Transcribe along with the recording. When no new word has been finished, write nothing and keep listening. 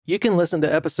You can listen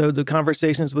to episodes of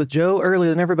Conversations with Joe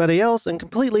earlier than everybody else and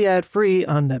completely ad-free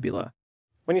on Nebula.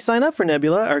 When you sign up for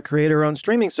Nebula, our creator-owned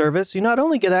streaming service, you not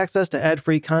only get access to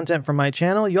ad-free content from my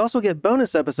channel, you also get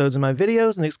bonus episodes of my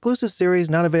videos and exclusive series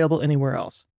not available anywhere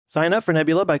else. Sign up for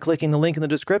Nebula by clicking the link in the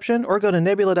description or go to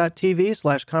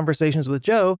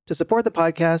nebula.tv/conversationswithjoe to support the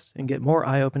podcast and get more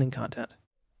eye-opening content.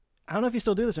 I don't know if you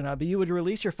still do this or not, but you would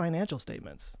release your financial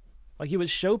statements. Like you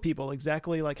would show people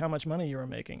exactly like how much money you were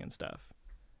making and stuff.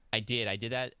 I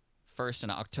did that first in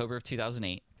October of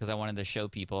 2008 because I wanted to show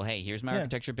people, hey, here's my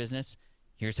architecture business.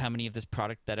 Here's how many of this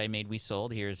product that I made we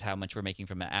sold. Here's how much we're making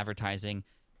from advertising.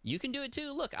 You can do it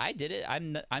too. Look, I did it.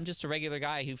 I'm just a regular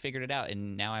guy who figured it out,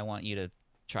 and now I want you to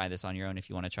try this on your own if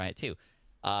you want to try it too.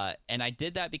 And I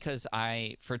did that because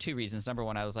for two reasons. Number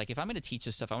one, I was like, if I'm going to teach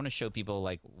this stuff, I want to show people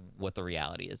like what the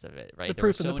reality is of it, right? The There were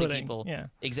proof in so the many pudding. people. Yeah.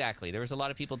 Exactly. There was a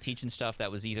lot of people teaching stuff that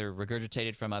was either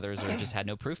regurgitated from others or just had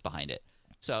no proof behind it.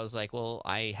 So I was like, well,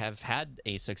 I have had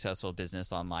a successful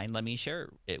business online. Let me share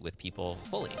it with people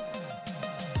fully.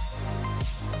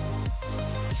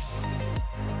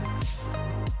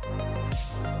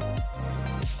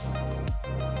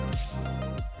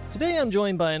 Today I'm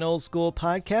joined by an old school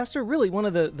podcaster, really one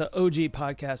of the OG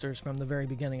podcasters from the very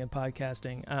beginning of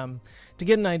podcasting. To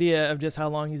get an idea of just how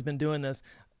long he's been doing this,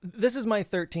 this is my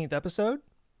 13th episode,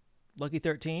 lucky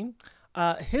 13.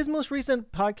 His most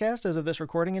recent podcast, as of this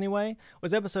recording anyway,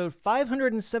 was episode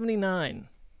 579.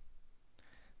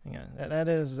 Hang on, that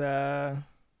is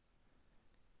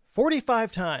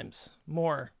 45 times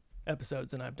more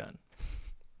episodes than I've done.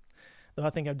 Though I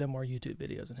think I've done more YouTube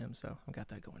videos than him, so I've got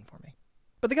that going for me.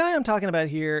 But the guy I'm talking about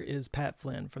here is Pat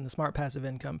Flynn from the Smart Passive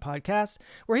Income podcast,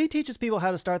 where he teaches people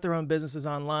how to start their own businesses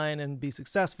online and be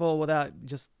successful without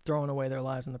just throwing away their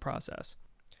lives in the process.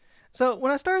 So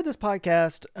when I started this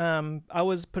podcast, I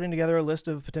was putting together a list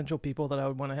of potential people that I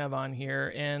would want to have on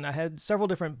here, and I had several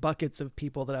different buckets of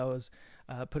people that I was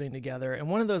putting together. And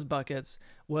one of those buckets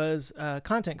was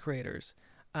content creators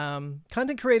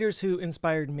who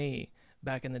inspired me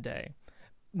back in the day.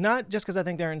 Not just because I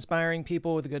think they're inspiring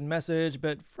people with a good message,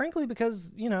 but frankly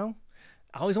because, I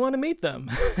always wanted to meet them.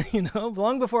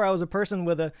 Long before I was a person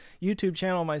with a YouTube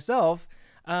channel myself,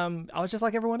 I was just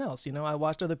like everyone else. I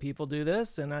watched other people do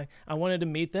this and I wanted to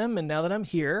meet them. And now that I'm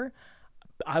here,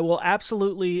 I will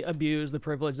absolutely abuse the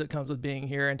privilege that comes with being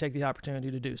here and take the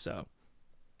opportunity to do so.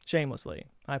 Shamelessly.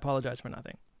 I apologize for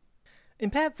nothing.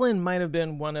 And Pat Flynn might have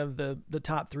been one of the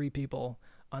top 3 people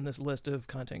on this list of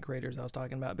content creators I was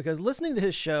talking about, because listening to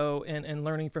his show and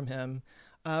learning from him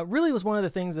really was one of the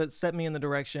things that set me in the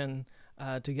direction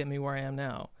to get me where I am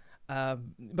now.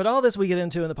 But all this we get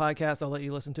into in the podcast. I'll let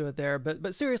you listen to it there.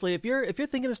 But seriously, if you're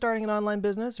thinking of starting an online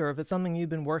business, or if it's something you've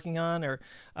been working on, or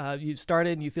you've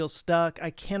started and you feel stuck, I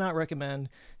cannot recommend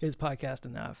his podcast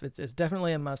enough. It's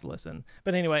definitely a must listen.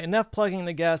 But anyway, enough plugging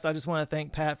the guest. I just want to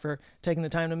thank Pat for taking the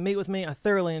time to meet with me. I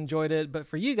thoroughly enjoyed it. But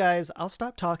for you guys, I'll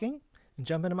stop talking and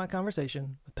jump into my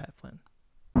conversation with Pat Flynn.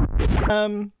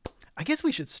 I guess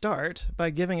we should start by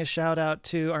giving a shout out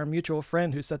to our mutual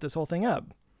friend who set this whole thing up.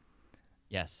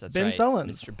 Yes, that's Ben right.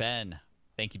 Sullins. Mr. Ben.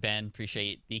 Thank you, Ben.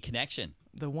 Appreciate the connection.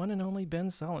 The one and only Ben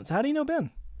Sullins. How do you know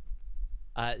Ben?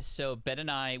 So Ben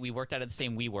and I, we worked out at the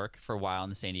same WeWork for a while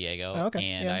in San Diego. Oh, okay.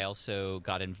 And Yeah. I also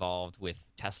got involved with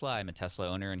Tesla. I'm a Tesla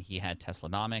owner, and he had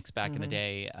Teslanomics back in the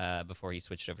day before he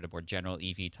switched over to more general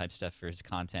EV type stuff for his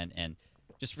content. And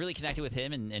just really connected with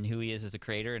him and who he is as a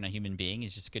creator and a human being.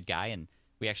 He's just a good guy. And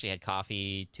we actually had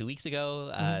coffee 2 weeks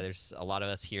ago. There's a lot of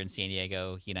us here in San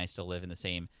Diego. He and I still live in the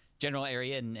same general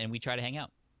area, and we try to hang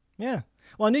out. Yeah.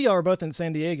 Well, I knew y'all were both in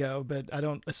San Diego, but I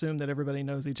don't assume that everybody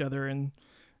knows each other in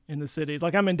the cities.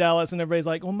 Like I'm in Dallas, and everybody's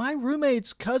like, well, my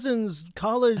roommate's cousin's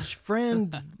college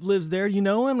friend lives there. You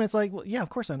know him? And it's like, well, yeah, of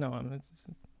course I know him.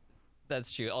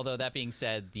 That's true. Although that being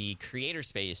said, the creator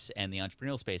space and the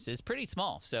entrepreneurial space is pretty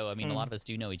small. So, I mean, a lot of us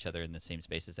do know each other in the same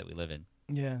spaces that we live in.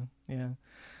 Yeah, yeah.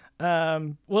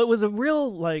 Well, it was a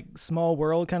real small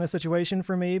world kind of situation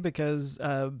for me because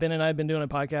Ben and I have been doing a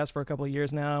podcast for a couple of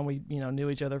years now, and we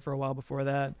knew each other for a while before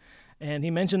that. And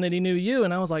he mentioned that he knew you,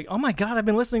 and I was like, oh my God, I've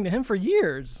been listening to him for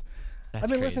years. That's I've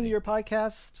been crazy. listening to your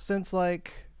podcast since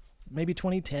maybe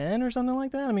 2010 or something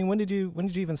like that. I mean, when did you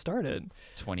even start it?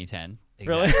 2010.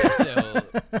 Really? Exactly. So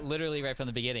literally right from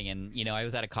the beginning. And, I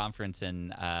was at a conference,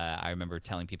 and I remember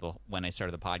telling people when I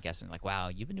started the podcast, and like, wow,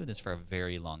 you've been doing this for a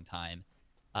very long time.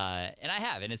 And I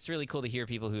have, and it's really cool to hear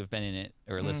people who have been in it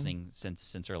or listening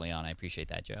since early on. I appreciate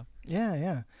that, Joe. Yeah,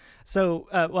 yeah. So,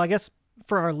 well, I guess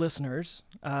for our listeners,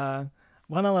 why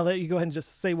don't I let you go ahead and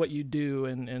just say what you do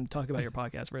and talk about your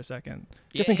podcast for a second,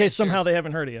 just in case somehow they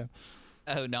haven't heard of you.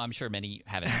 Oh, no, I'm sure many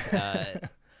haven't.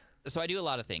 So I do a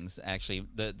lot of things, actually.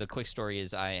 The quick story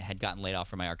is I had gotten laid off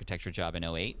from my architecture job in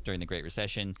 '08 during the Great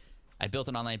Recession. I built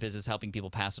an online business helping people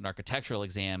pass an architectural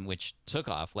exam, which took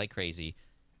off like crazy.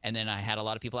 And then I had a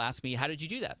lot of people ask me, how did you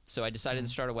do that? So I decided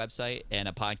to start a website and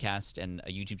a podcast and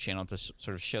a YouTube channel to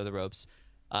sort of show the ropes,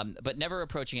 but never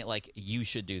approaching it like you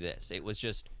should do this. It was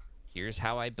just, here's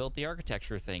how I built the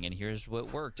architecture thing, and here's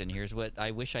what worked, and here's what I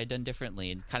wish I'd done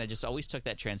differently, and kind of just always took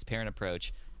that transparent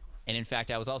approach. And in fact,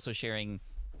 I was also sharing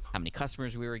how many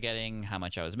customers we were getting, how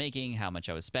much I was making, how much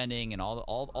I was spending, and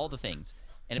all the things.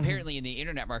 And apparently in the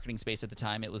internet marketing space at the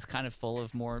time, it was kind of full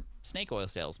of more snake oil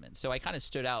salesmen. So I kind of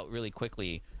stood out really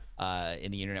quickly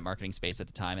in the internet marketing space at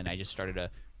the time, and I just started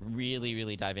to really,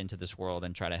 really dive into this world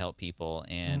and try to help people.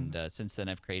 And since then,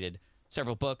 I've created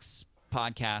several books,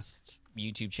 podcasts,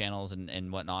 YouTube channels,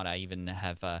 and whatnot. I even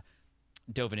have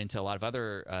dove into a lot of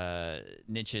other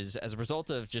niches as a result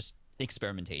of just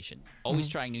experimentation, always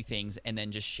trying new things, and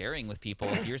then just sharing with people,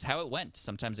 here's how it went.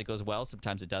 Sometimes it goes well,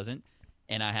 sometimes it doesn't.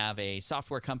 And I have a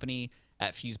software company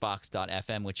at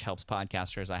fusebox.fm, which helps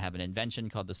podcasters. I have an invention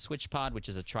called the Switch Pod, which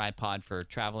is a tripod for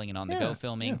traveling and on-the-go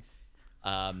filming.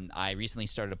 I recently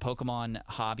started a Pokemon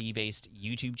hobby-based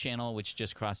YouTube channel, which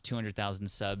just crossed 200,000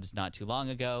 subs not too long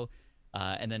ago.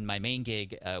 And then my main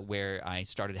gig, where I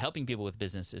started helping people with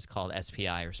business, is called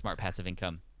SPI, or Smart Passive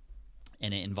Income.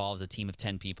 And it involves a team of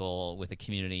 10 people with a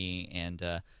community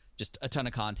and just a ton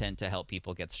of content to help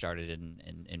people get started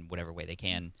in whatever way they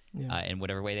can, in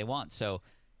whatever way they want. So,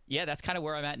 yeah, that's kind of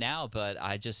where I'm at now. But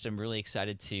I just am really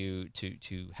excited to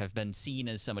have been seen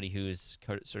as somebody who is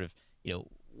sort of,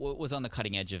 was on the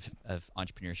cutting edge of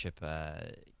entrepreneurship,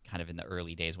 kind of in the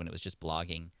early days when it was just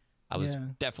blogging. I was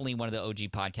definitely one of the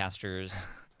OG podcasters,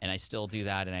 and I still do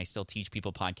that, and I still teach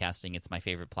people podcasting. It's my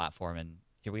favorite platform, and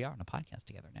here we are on a podcast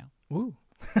together now. Ooh.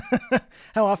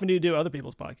 How often do you do other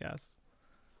people's podcasts?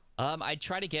 I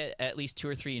try to get at least 2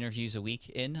 or 3 interviews a week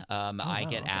in. I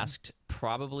get asked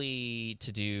probably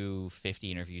to do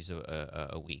 50 interviews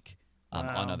a week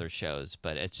on other shows,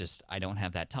 but it's just I don't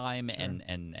have that time,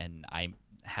 and I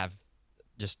have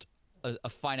just a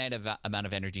finite amount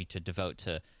of energy to devote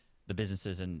to the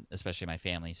businesses and especially my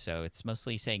family. So it's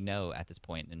mostly saying no at this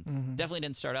point, and definitely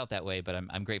didn't start out that way, but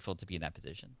I'm grateful to be in that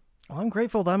position. Well, I'm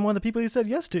grateful that I'm one of the people you said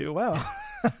yes to. Wow.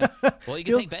 Well, you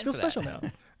can thank Ben for that. Feel special now.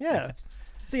 Yeah.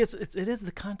 See, it is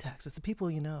the contacts. It's the people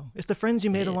you know. It's the friends you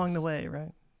made along the way,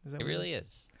 right? It really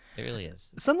is. It really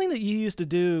is. Something that you used to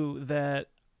do that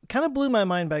kind of blew my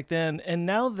mind back then, and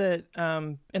now that,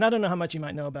 and I don't know how much you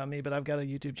might know about me, but I've got a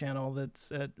YouTube channel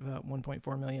that's at about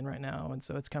 1.4 million right now, and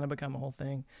so it's kind of become a whole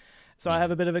thing. So I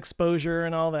have a bit of exposure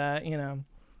and all that,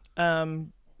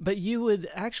 But you would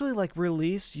actually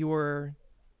release your,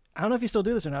 I don't know if you still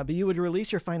do this or not, but you would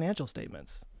release your financial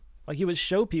statements. Like you would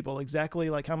show people exactly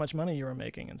how much money you were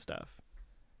making and stuff.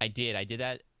 I did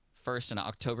that first in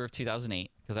October of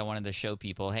 2008 because I wanted to show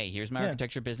people, hey, here's my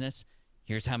architecture business.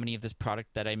 Here's how many of this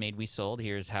product that I made we sold.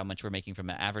 Here's how much we're making from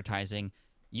advertising.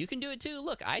 You can do it too.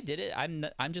 Look, I did it.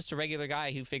 I'm just a regular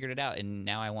guy who figured it out, and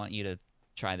now I want you to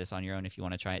try this on your own if you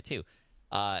want to try it too.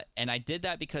 And I did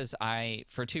that because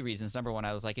for 2 reasons. Number one,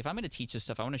 I was like, if I'm going to teach this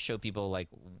stuff, I want to show people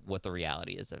what the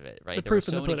reality is of it, right? The there were proof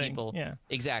in so the many pudding. people. Yeah.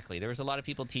 Exactly. There was a lot of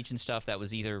people teaching stuff that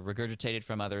was either regurgitated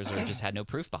from others or just had no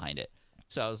proof behind it.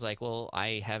 So I was like, well,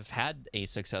 I have had a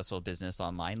successful business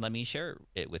online. Let me share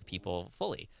it with people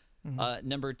fully.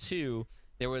 Number 2,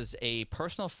 there was a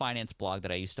personal finance blog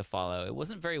that I used to follow. It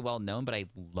wasn't very well known, but I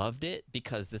loved it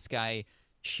because this guy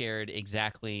shared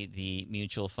exactly the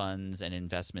mutual funds and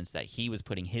investments that he was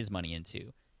putting his money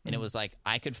into. And it was like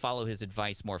I could follow his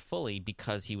advice more fully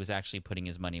because he was actually putting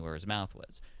his money where his mouth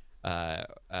was.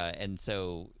 And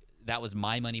so that was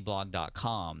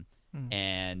mymoneyblog.com.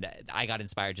 And I got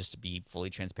inspired just to be fully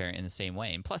transparent in the same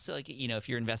way. And plus, if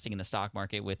you're investing in the stock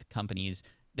market with companies,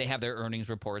 they have their earnings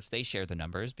reports. They share the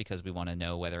numbers because we want to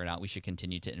know whether or not we should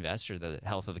continue to invest or the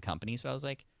health of the company. So I was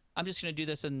like, I'm just going to do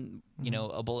this in,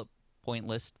 a bullet point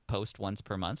list post once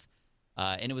per month.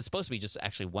 And it was supposed to be just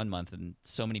actually 1 month. And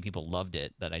so many people loved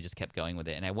it that I just kept going with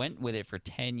it. And I went with it for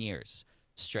 10 years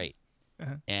straight.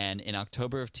 And in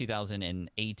October of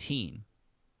 2018,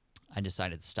 I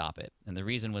decided to stop it. And the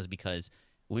reason was because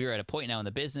we were at a point now in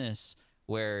the business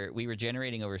where we were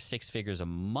generating over 6 figures a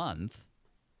month,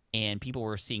 and people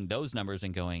were seeing those numbers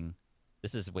and going,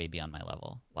 this is way beyond my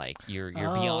level. Like, you're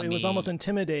beyond me. It was almost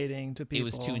intimidating to people. It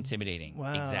was too intimidating.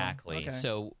 Wow. Exactly. Okay.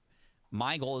 So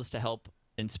my goal is to help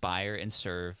inspire and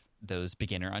serve those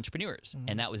beginner entrepreneurs.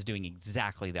 And that was doing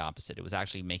exactly the opposite. It was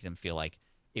actually making them feel like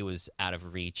it was out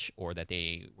of reach or that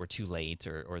they were too late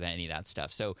or any of that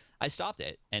stuff. So I stopped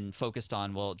it and focused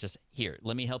on, well, just here,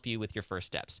 let me help you with your first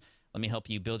steps. let me help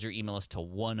you build your email list to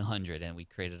 100, and we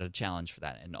created a challenge for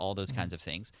that, and all those kinds of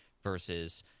things.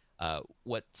 Versus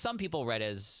what some people read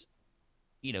as,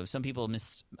 some people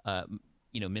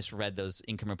misread those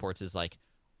income reports as like,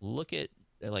 look at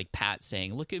like Pat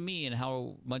saying, look at me and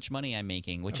how much money I'm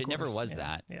making, which it never was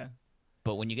that. Yeah.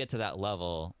 But when you get to that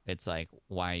level, it's like,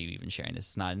 why are you even sharing this?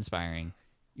 It's not inspiring.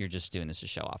 You're just doing this to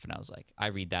show off. And I was like, I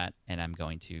read that and I'm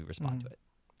going to respond to it.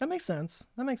 That makes sense.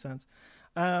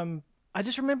 I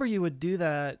just remember you would do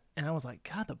that, and I was like,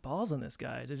 God, the balls on this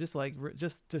guy to just like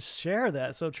just to share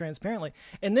that so transparently.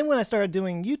 And then when I started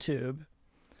doing YouTube,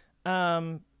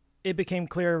 it became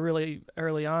clear really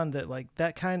early on that like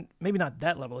maybe not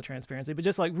that level of transparency, but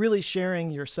just like really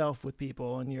sharing yourself with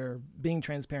people and you're being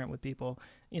transparent with people,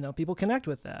 people connect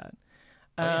with that.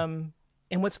 And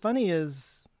what's funny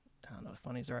is, I don't know if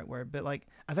funny is the right word, but like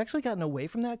I've actually gotten away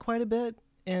from that quite a bit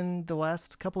in the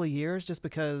last couple of years, just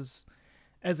because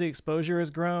as the exposure has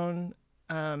grown,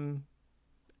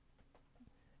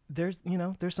 there's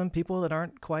some people that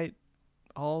aren't quite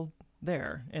all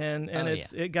there, and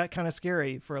it got kind of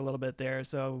scary for a little bit there.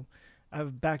 So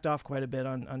I've backed off quite a bit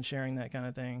on sharing that kind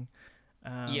of thing.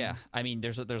 Yeah, I mean,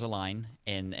 there's a line,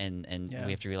 and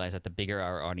we have to realize that the bigger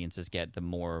our audiences get, the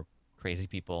more crazy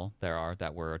people there are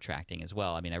that we're attracting as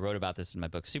well. I mean, I wrote about this in my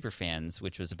book Super Fans,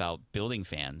 which was about building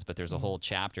fans, but there's a whole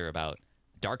chapter about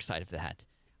the dark side of that.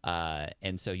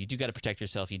 And so you do got to protect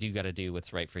yourself. You do got to do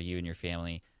what's right for you and your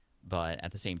family. But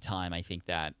at the same time, I think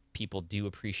that people do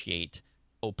appreciate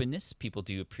openness. People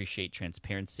do appreciate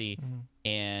transparency.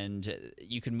 And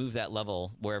you can move that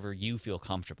level wherever you feel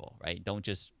comfortable, right? Don't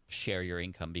just share your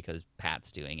income because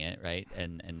Pat's doing it, right?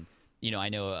 And I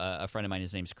know a friend of mine,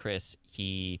 his name's Chris.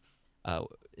 He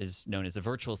is known as a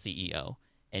virtual CEO.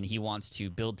 And he wants to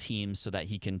build teams so that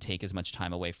he can take as much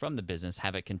time away from the business,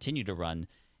 have it continue to run,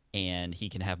 and he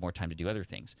can have more time to do other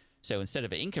things. So instead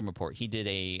of an income report, he did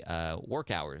a work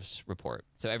hours report.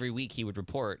 So every week he would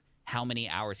report how many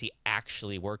hours he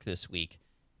actually worked this week,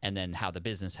 and then how the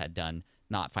business had done,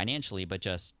 not financially, but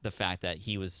just the fact that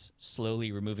he was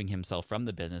slowly removing himself from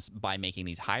the business by making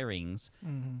these hirings.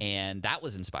 And that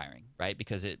was inspiring, right?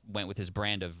 Because it went with his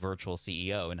brand of virtual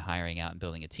CEO and hiring out and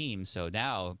building a team. So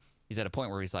now he's at a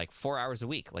point where he's like 4 hours a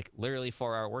week, like literally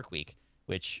 4-hour work week,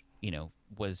 which,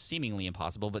 was seemingly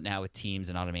impossible, but now with teams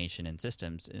and automation and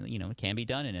systems, it can be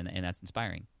done, and that's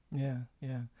inspiring. Yeah.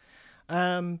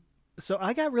 So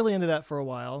I got really into that for a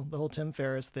while, the whole Tim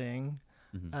Ferriss thing.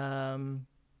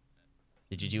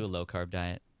 Did you do a low carb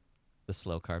diet? The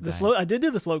slow carb diet? I did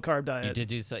do the slow carb diet. You did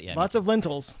do so, yeah. Lots of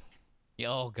lentils.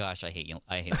 Oh gosh, I hate you.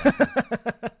 I hate lentils.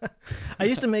 I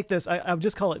used to make this. I would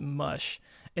just call it mush,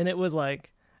 and it was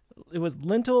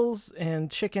lentils and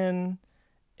chicken,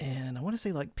 and I want to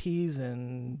say like peas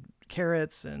and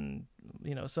carrots and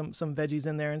some veggies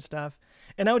in there and stuff.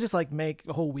 And I would just like make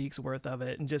a whole week's worth of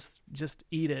it and just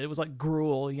eat it. It was like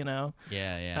gruel, Yeah.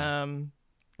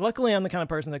 Luckily, I'm the kind of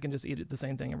person that can just eat the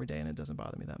same thing every day, and it doesn't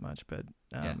bother me that much. But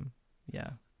yeah,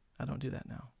 I don't do that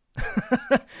now.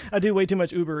 I do way too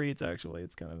much Uber Eats. Actually,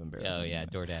 it's kind of embarrassing. Oh yeah,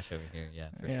 DoorDash over here. Yeah,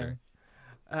 for sure.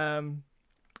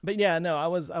 But yeah, no,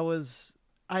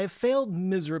 I have failed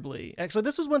miserably. Actually,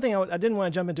 this was one thing I didn't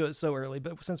want to jump into it so early,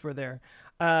 but since we're there,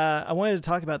 I wanted to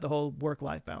talk about the whole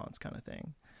work-life balance kind of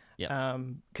thing. Yeah.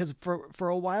 Because for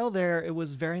a while there, it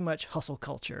was very much hustle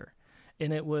culture,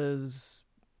 and it was,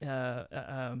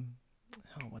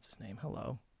 what's his name?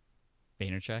 Hello.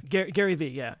 Vaynerchuk? Gary Vee.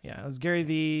 Yeah. It was Gary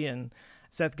Vee and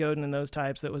Seth Godin and those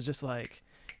types that was just like,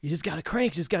 you just got to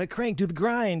crank, do the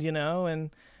grind,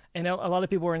 and a lot of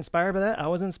people were inspired by that. I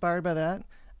was inspired by that.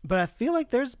 But I feel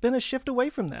like there's been a shift away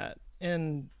from that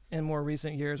in more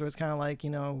recent years, where it's kind of like,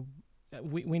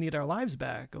 we need our lives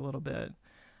back a little bit.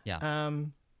 Yeah.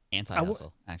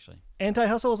 Anti-hustle, actually.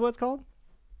 Anti-hustle is what it's called?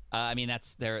 I mean,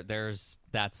 that's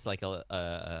like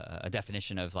a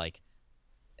definition of like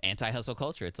anti-hustle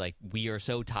culture. It's like, we are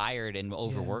so tired and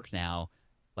overworked now.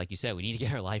 Like you said, we need to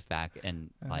get our life back,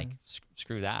 and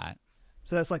screw that.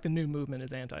 So that's like the new movement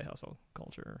is anti-hustle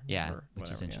culture. Yeah, which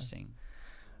is interesting. Yeah.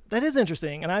 That is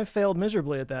interesting, and I've failed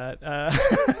miserably at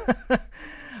that.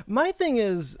 My thing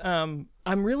is, I'm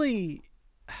really,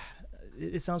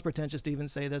 it sounds pretentious to even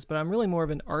say this, but I'm really more of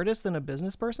an artist than a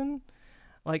business person.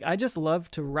 Like, I just love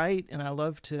to write, and I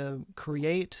love to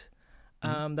create.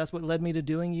 That's what led me to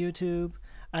doing YouTube.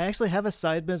 I actually have a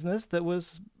side business that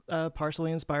was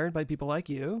partially inspired by people like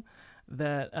you,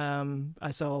 that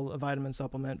I sell a vitamin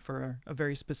supplement for a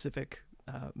very specific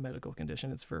medical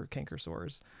condition. It's for canker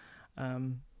sores.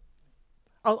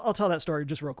 I'll tell that story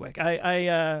just real quick.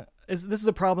 This is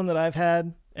a problem that I've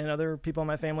had and other people in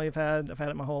my family have had. I've had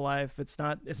it my whole life. It's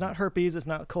not herpes. It's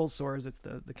not cold sores. It's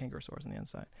the canker sores on the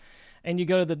inside. And you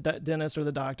go to the dentist or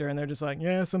the doctor, and they're just like,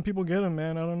 yeah, some people get them,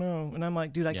 man. I don't know. And I'm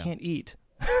like, dude, I can't eat.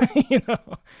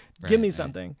 Give me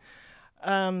something.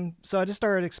 So I just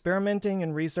started experimenting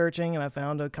and researching, and I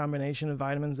found a combination of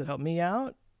vitamins that helped me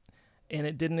out, and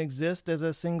it didn't exist as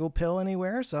a single pill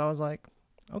anywhere. So I was like,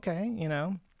 okay,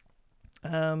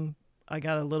 I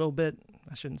got a little bit,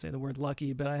 I shouldn't say the word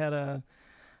lucky, but I had a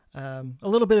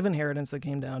little bit of inheritance that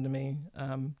came down to me,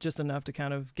 just enough to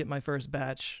kind of get my first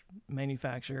batch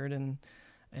manufactured, and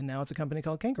now it's a company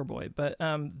called Canker Boy. But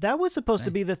that was supposed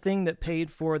to be the thing that paid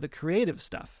for the creative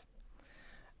stuff.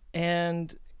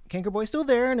 And Canker Boy's still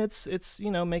there, and it's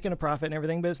making a profit and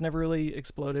everything, but it's never really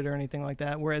exploded or anything like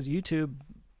that, whereas YouTube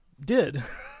did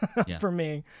for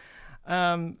me.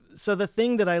 So the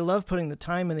thing that I love putting the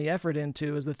time and the effort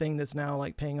into is the thing that's now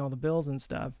like paying all the bills and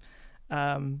stuff.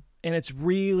 And it's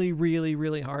really, really,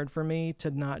 really hard for me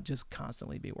to not just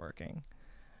constantly be working.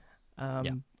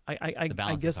 The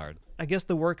balance is hard. I guess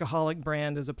the workaholic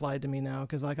brand is applied to me now,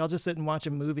 because like I'll just sit and watch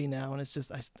a movie now, and it's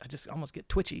just I just almost get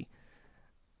twitchy.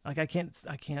 Like I can't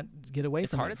get away from it.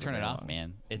 It's hard to turn it off,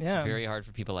 man. It's very hard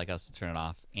for people like us to turn it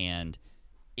off, and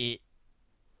it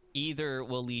either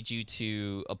will lead you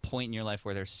to a point in your life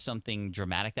where there's something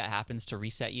dramatic that happens to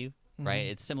reset you, right?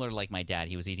 It's similar to like my dad.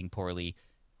 He was eating poorly,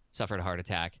 suffered a heart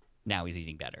attack. Now he's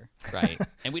eating better, right?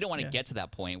 And we don't want to get to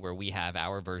that point where we have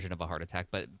our version of a heart attack,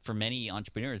 but for many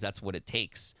entrepreneurs, that's what it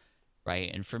takes,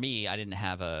 right? And for me, I didn't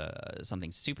have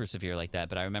something super severe like that,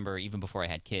 but I remember even before I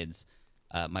had kids,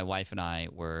 my wife and I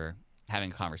were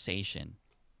having a conversation,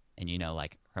 and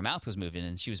like her mouth was moving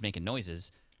and she was making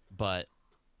noises, but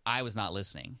I was not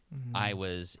listening. I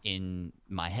was in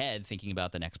my head thinking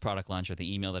about the next product launch or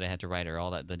the email that I had to write or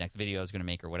all that, the next video I was going to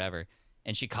make or whatever.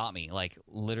 And she caught me like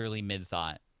literally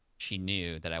mid-thought. She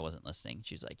knew that I wasn't listening.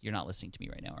 She was like, "You're not listening to me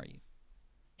right now, are you?"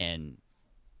 And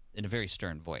in a very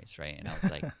stern voice, right? And I was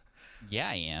like, "Yeah,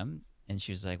 I am." And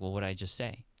she was like, "Well, what did I just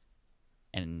say?"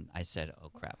 And I said, "Oh,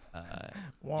 crap.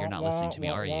 You're not listening to me,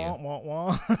 are you?"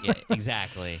 Yeah,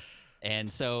 exactly.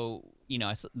 And so,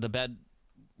 the bed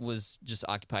was just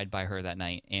occupied by her that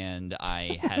night, and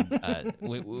I had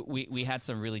we had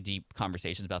some really deep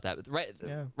conversations about that,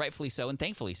 rightfully so, and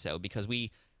thankfully so, because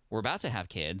we're about to have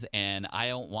kids, and I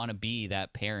don't want to be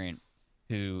that parent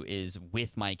who is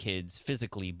with my kids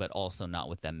physically, but also not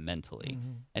with them mentally.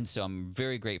 And so I'm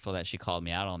very grateful that she called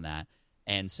me out on that.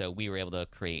 And so we were able to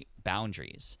create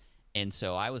boundaries. And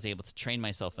so I was able to train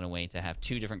myself in a way to have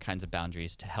two different kinds of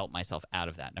boundaries to help myself out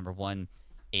of that. Number one,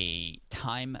 a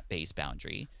time-based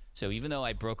boundary. So even though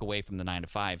I broke away from the 9 to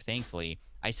 5, thankfully,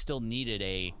 I still needed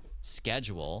a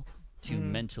schedule to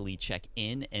mentally check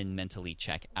in and mentally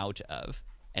check out of.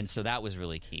 And so that was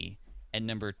really key. And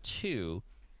number two,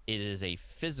 it is a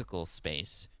physical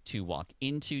space to walk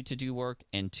into to do work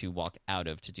and to walk out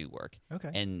of to do work.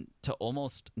 Okay. And to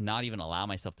almost not even allow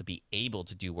myself to be able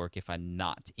to do work if I'm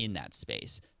not in that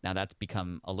space. Now, that's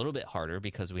become a little bit harder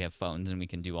because we have phones and we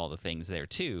can do all the things there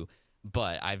too.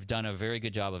 But I've done a very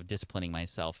good job of disciplining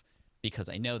myself, because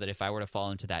I know that if I were to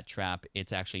fall into that trap,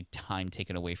 it's actually time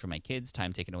taken away from my kids,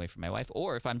 time taken away from my wife,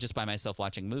 or if I'm just by myself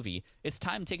watching a movie, it's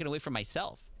time taken away from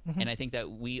myself. And I think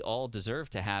that we all deserve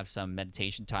to have some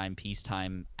meditation time, peace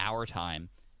time, our time,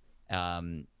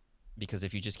 because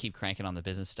if you just keep cranking on the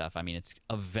business stuff, I mean, it's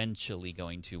eventually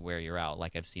going to wear you out,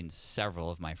 like I've seen several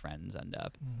of my friends end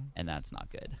up, and that's not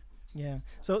good. Yeah.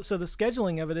 So the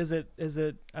scheduling of it, is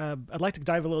it I'd like to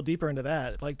dive a little deeper into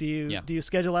that. Like, do you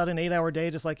schedule out an 8-hour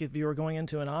day just like if you were going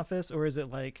into an office, or is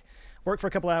it like work for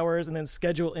a couple hours and then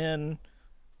schedule in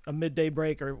a midday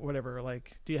break or whatever?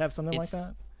 Like, do you have something like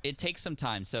that? It takes some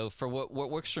time. So for what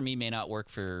works for me may not work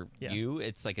for you.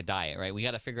 It's like a diet, right? We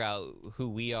got to figure out who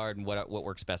we are and what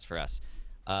works best for us.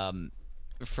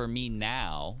 For me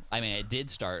now, I mean, it did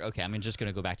start, okay, I'm just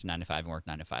going to go back to 9 to 5 and work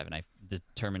 9 to 5. And I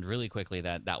determined really quickly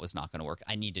that that was not going to work.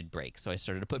 I needed breaks. So I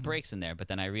started to put breaks in there. But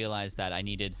then I realized that I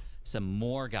needed some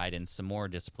more guidance, some more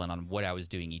discipline on what I was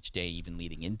doing each day, even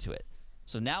leading into it.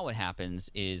 So now what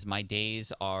happens is my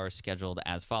days are scheduled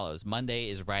as follows. Monday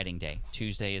is writing day.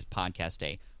 Tuesday is podcast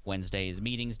day. Wednesday is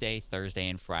meetings day. Thursday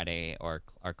and Friday are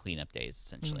cleanup days,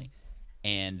 essentially.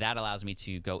 And that allows me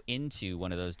to go into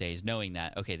one of those days knowing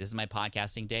that, okay, this is my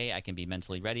podcasting day. I can be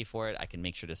mentally ready for it. I can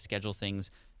make sure to schedule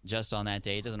things just on that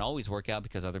day. It doesn't always work out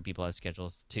because other people have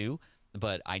schedules too.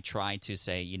 But I try to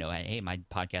say, hey, my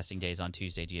podcasting day is on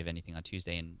Tuesday. Do you have anything on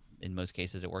Tuesday? And in most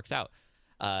cases, it works out.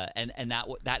 And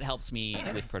that helps me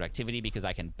with productivity because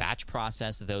I can batch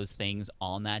process those things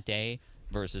on that day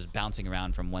versus bouncing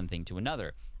around from one thing to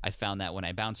another. I found that when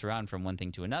I bounce around from one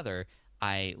thing to another,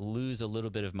 I lose a little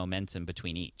bit of momentum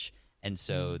between each. And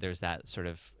so there's that sort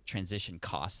of transition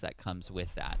cost that comes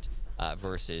with that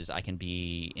versus I can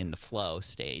be in the flow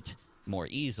state more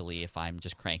easily if I'm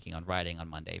just cranking on writing on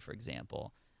Monday, for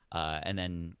example. And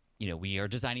then, we are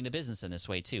designing the business in this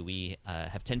way too. We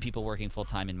have 10 people working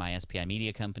full-time in my SPI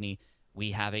media company.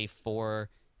 We have a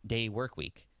 4-day work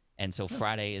week. And so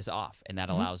Friday is off, and that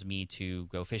allows me to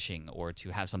go fishing or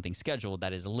to have something scheduled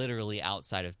that is literally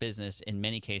outside of business, in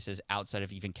many cases outside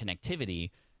of even connectivity,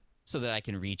 so that I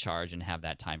can recharge and have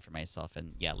that time for myself.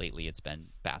 And yeah, lately it's been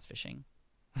bass fishing.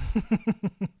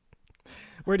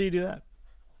 Where do you do that?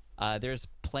 There's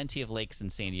plenty of lakes in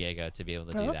San Diego to be able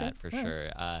to do that for sure.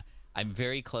 I'm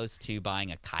very close to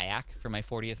buying a kayak for my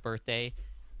 40th birthday.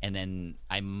 And then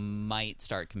I might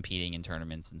start competing in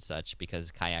tournaments and such because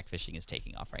kayak fishing is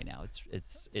taking off right now.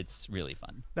 It's really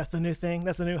fun. That's the new thing.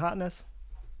 That's the new hotness.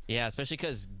 Yeah, especially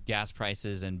because gas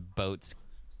prices and boats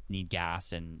need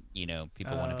gas, and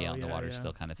people want to be out in the water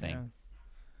still, kind of thing. Yeah.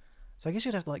 So I guess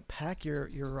you'd have to like pack your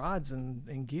rods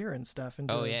and gear and stuff.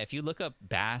 Yeah, if you look up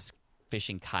bass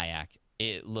fishing kayak,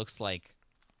 it looks like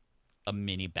a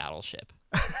mini battleship.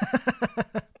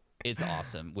 It's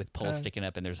awesome with poles sticking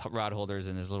up, and there's rod holders,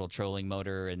 and there's a little trolling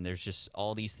motor, and there's just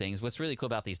all these things. What's really cool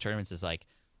about these tournaments is like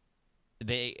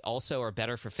they also are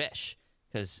better for fish,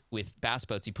 because with bass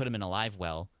boats, you put them in a live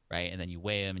well, right? And then you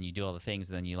weigh them and you do all the things,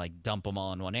 and then you like dump them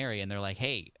all in one area, and they're like,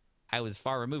 hey, I was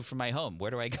far removed from my home.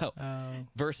 Where do I go?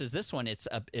 Versus this one, it's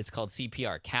called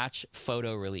CPR, catch,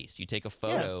 photo, release. You take a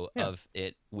photo of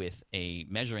it with a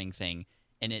measuring thing,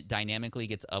 and it dynamically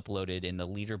gets uploaded, and the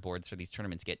leaderboards for these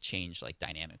tournaments get changed like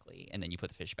dynamically, and then you put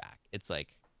the fish back. It's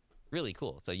like really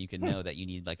cool. So you can know that you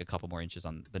need like a couple more inches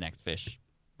on the next fish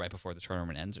right before the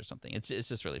tournament ends or something. It's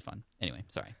just really fun. Anyway,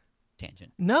 sorry.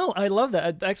 Tangent. No, I love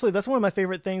that. Actually, that's one of my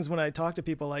favorite things when I talk to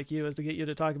people like you, is to get you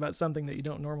to talk about something that you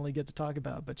don't normally get to talk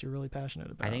about, but you're really passionate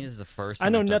about. I think this is the first. I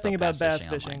know nothing about bass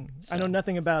fishing. I know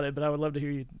nothing about it, but I would love to hear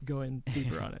you go in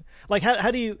deeper on it. Like, how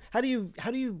do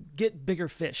you get bigger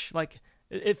fish? Like,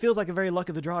 it feels like a very luck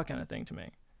of the draw kind of thing to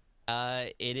me.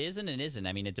 It is and it isn't.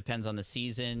 I mean, it depends on the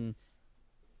season.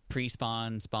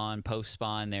 Pre-spawn, spawn,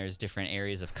 post-spawn, there's different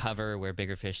areas of cover where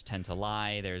bigger fish tend to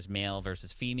lie. There's male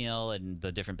versus female and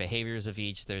the different behaviors of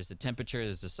each. There's the temperature.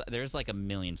 There's like a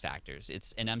million factors.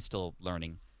 And I'm still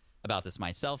learning about this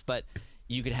myself, but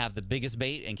you could have the biggest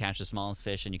bait and catch the smallest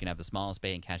fish, and you can have the smallest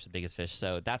bait and catch the biggest fish.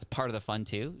 So that's part of the fun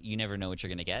too. You never know what you're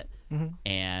going to get.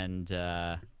 And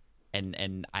I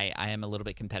am a little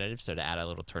bit competitive, so to add a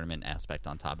little tournament aspect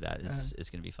on top of that is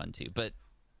going to be fun too. But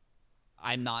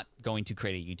I'm not going to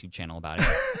create a YouTube channel about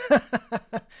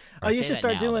it. You should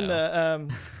start doing the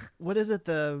what is it,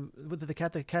 the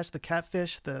cat that catch the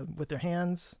catfish with their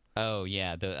hands? Oh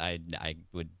yeah, the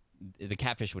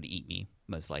catfish would eat me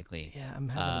most likely. Yeah, I'm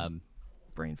having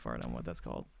a brain fart on what that's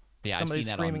called. Yeah, somebody's I've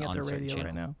seen screaming that on at their radio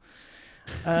channels.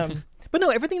 right now. But no,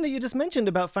 everything that you just mentioned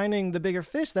about finding the bigger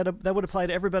fish, that would apply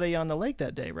to everybody on the lake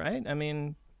that day, right? I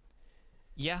mean,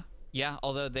 yeah.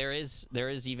 Although there is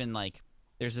even like.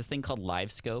 There's this thing called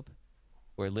live scope,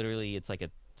 where literally it's like a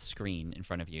screen in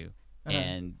front of you,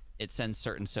 and it sends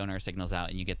certain sonar signals out,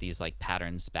 and you get these like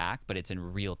patterns back, but it's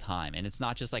in real time, and it's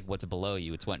not just like what's below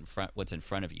you; it's what's in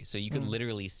front of you. So you can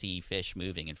literally see fish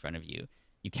moving in front of you.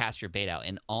 You cast your bait out,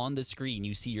 and on the screen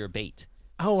you see your bait.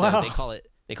 Oh wow! So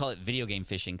they call it video game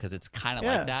fishing, because it's kind of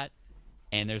like that.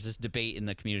 And there's this debate in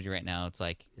the community right now. It's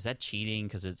like, is that cheating?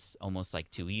 Because it's almost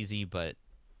like too easy, but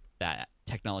that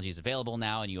technology is available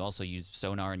now, and you also use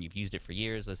sonar, and you've used it for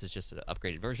years. This is just an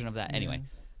upgraded version of that. Anyway,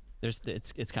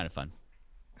 it's kind of fun.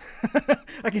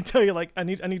 I can tell you, like, I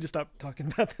need to stop talking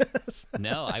about this.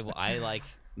 No, I like,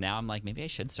 now I'm like, maybe I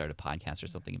should start a podcast or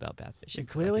something about bass fishing.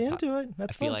 You're clearly into it.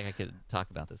 That's fun. I feel like I could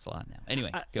talk about this a lot now.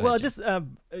 Anyway, go well, ahead, just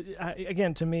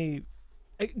again, to me,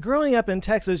 growing up in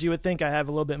Texas, you would think I have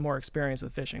a little bit more experience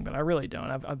with fishing, but I really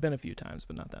don't. I've been a few times,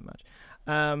 but not that much.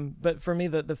 But for me,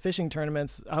 the fishing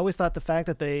tournaments, I always thought the fact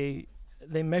that they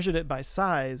measured it by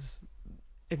size,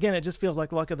 again, it just feels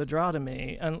like luck of the draw to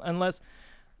me, unless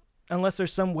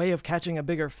there's some way of catching a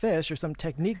bigger fish or some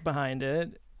technique behind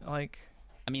it. Like,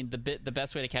 I mean, the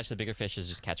best way to catch the bigger fish is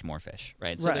just catch more fish,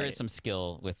 right? So there is some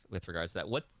skill with regards to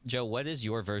that. Joe, what is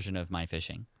your version of my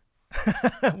fishing?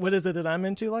 What is it that I'm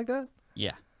into like that?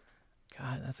 Yeah.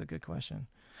 God, that's a good question.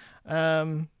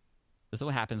 This is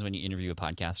what happens when you interview a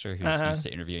podcaster who's used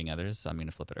to interviewing others. So I'm going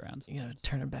to flip it around. You gotta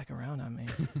turn it back around on me.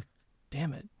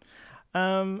 Damn it.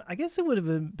 I guess it would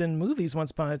have been movies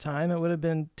once upon a time. It would have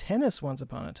been tennis once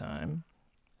upon a time.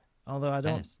 Although I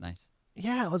don't. Tennis, nice.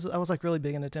 Yeah, I was like really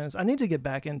big into tennis. I need to get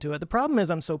back into it. The problem is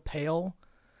I'm so pale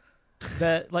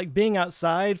that like being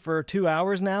outside for 2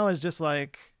 hours now is just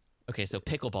like. Okay, so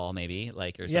pickleball maybe,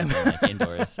 like, or Yeah. something like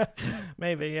indoors.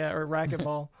 Maybe, yeah, or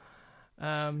racquetball.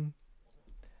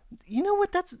 You know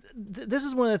what? This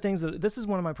is one of the things this is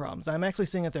one of my problems. I'm actually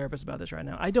seeing a therapist about this right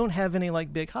now. I don't have any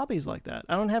like big hobbies like that.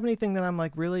 I don't have anything that I'm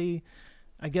like really,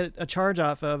 I get a charge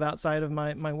off of outside of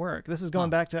my work. This is going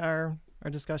back to our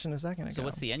discussion a second ago. So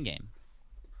what's the end game?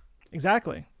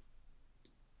 Exactly.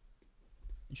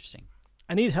 Interesting.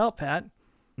 I need help, Pat.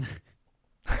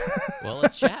 Well,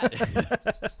 let's chat.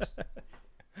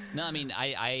 No, I mean,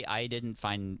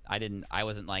 I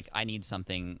wasn't like, I need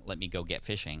something, let me go get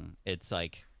fishing. It's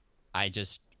like, I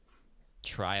just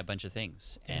try a bunch of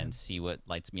things and see what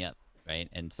lights me up, right?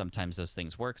 And sometimes those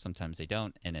things work, sometimes they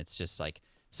don't, and it's just like,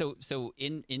 so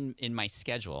in my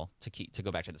schedule, to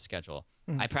go back to the schedule,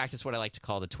 I practice what I like to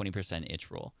call the 20%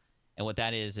 itch rule. And what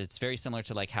that is, it's very similar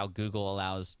to like how Google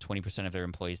allows 20% of their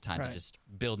employees time to just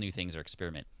build new things or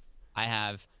experiment. I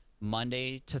have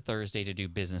Monday to Thursday to do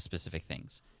business specific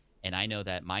things. And I know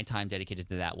that my time dedicated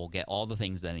to that will get all the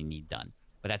things that I need done.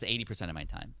 But that's 80% of my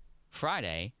time.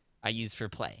 Friday, I use for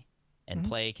play. And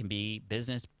play can be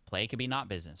business, play can be not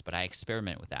business, but I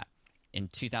experiment with that. In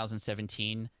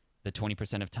 2017, the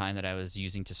 20% of time that I was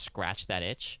using to scratch that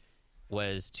itch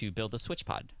was to build a switch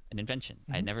pod, an invention.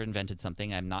 I had never invented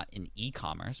something. I'm not in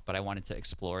e-commerce, but I wanted to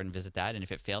explore and visit that. And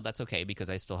if it failed, that's okay, because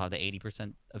I still have the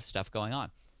 80% of stuff going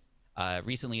on.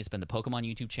 Recently, it's been the Pokemon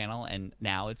YouTube channel, and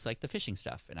now it's like the fishing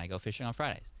stuff, and I go fishing on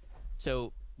Fridays.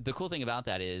 So the cool thing about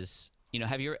that is, you know,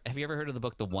 have you ever heard of the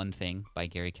book The One Thing by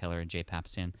Gary Keller and Jay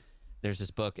Papasan? There's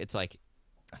this book. It's like,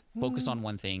 focus on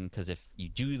one thing, because if you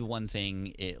do the one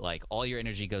thing, it like all your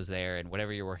energy goes there, and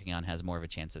whatever you're working on has more of a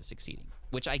chance of succeeding.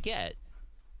 Which I get.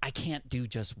 I can't do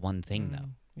just one thing though.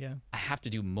 Yeah, I have to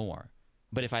do more.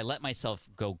 But if I let myself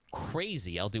go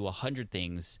crazy, I'll do 100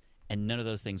 things, and none of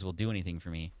those things will do anything for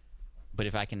me. But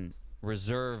if I can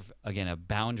reserve, again, a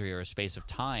boundary or a space of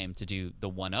time to do the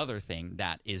one other thing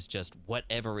that is just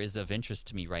whatever is of interest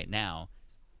to me right now,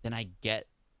 then I get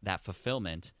that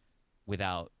fulfillment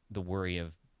without the worry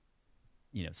of,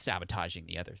 you know, sabotaging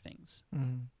the other things.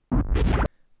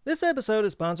 This episode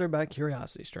is sponsored by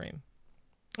CuriosityStream.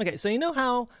 Okay, so you know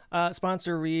how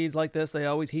sponsor reads like this, they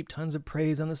always heap tons of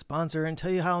praise on the sponsor and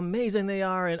tell you how amazing they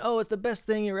are and, oh, it's the best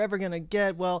thing you're ever going to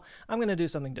get. Well, I'm going to do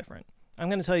something different. I'm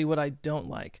going to tell you what I don't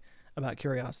like about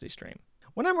CuriosityStream.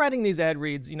 When I'm writing these ad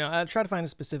reads, you know, I try to find a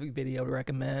specific video to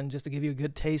recommend just to give you a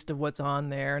good taste of what's on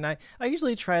there. And I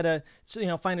usually try to, you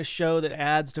know, find a show that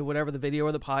adds to whatever the video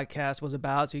or the podcast was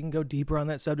about, so you can go deeper on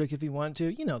that subject if you want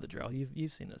to. You know the drill.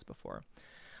 You've seen this before.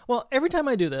 Well, every time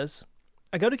I do this,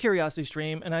 I go to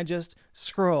CuriosityStream and I just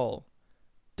scroll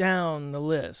down the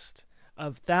list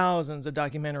of thousands of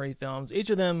documentary films, each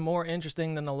of them more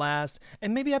interesting than the last.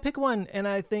 And maybe I pick one and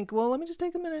I think, well, let me just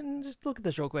take a minute and just look at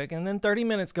this real quick. And then 30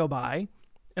 minutes go by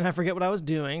and I forget what I was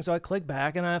doing. So I click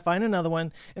back and I find another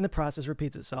one, and the process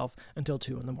repeats itself until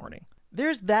 2 a.m.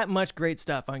 There's that much great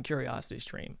stuff on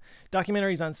CuriosityStream.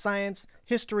 Documentaries on science,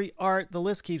 history, art, the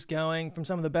list keeps going, from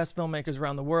some of the best filmmakers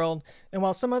around the world. And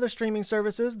while some other streaming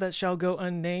services that shall go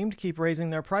unnamed keep raising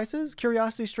their prices,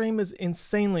 CuriosityStream is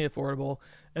insanely affordable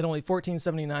at only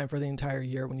 $14.79 for the entire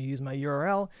year when you use my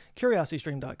URL,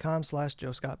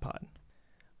 curiositystream.com/JoeScottPod.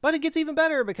 But it gets even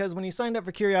better, because when you signed up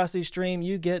for CuriosityStream,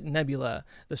 you get Nebula,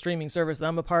 the streaming service that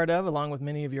I'm a part of, along with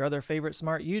many of your other favorite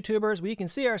smart YouTubers, where you can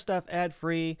see our stuff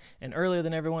ad-free and earlier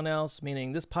than everyone else,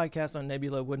 meaning this podcast on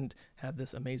Nebula wouldn't have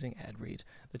this amazing ad read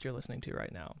that you're listening to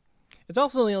right now. It's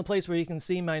also the only place where you can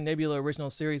see my Nebula original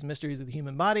series, Mysteries of the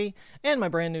Human Body, and my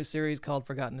brand new series called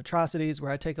Forgotten Atrocities, where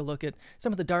I take a look at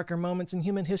some of the darker moments in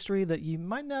human history that you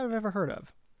might not have ever heard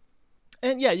of.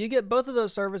 And yeah, you get both of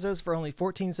those services for only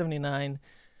 $14.79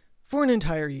 for an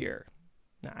entire year.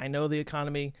 Now, I know the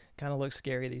economy kind of looks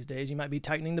scary these days. You might be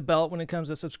tightening the belt when it comes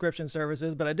to subscription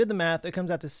services, but I did the math. It comes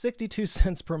out to 62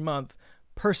 cents per month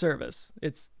per service.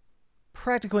 It's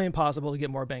practically impossible to get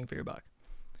more bang for your buck.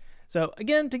 So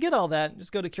again, to get all that,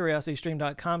 just go to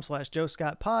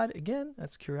curiositystream.com/JoeScottPod. Again,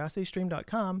 that's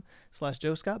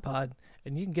curiositystream.com/JoeScottPod,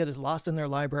 and you can get as lost in their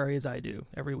library as I do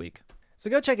every week. So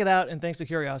go check it out, and thanks to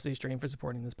CuriosityStream for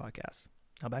supporting this podcast.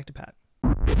 Now back to Pat.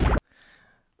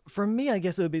 For me, I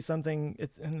guess it would be something,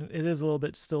 it is a little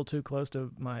bit still too close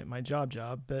to my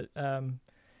job, but one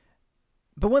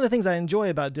of the things I enjoy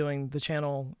about doing the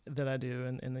channel that I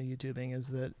do in the YouTubing is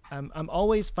that I'm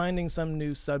always finding some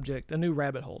new subject, a new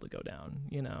rabbit hole to go down,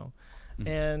 you know,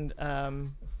 and I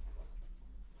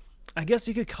guess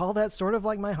you could call that sort of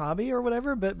like my hobby or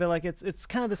whatever, but like it's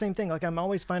kind of the same thing. Like I'm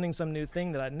always finding some new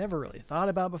thing that I'd never really thought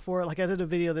about before. Like I did a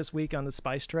video this week on the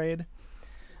spice trade.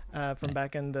 From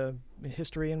back in the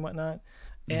history and whatnot.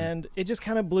 And it just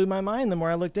kind of blew my mind. The more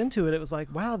I looked into it, it was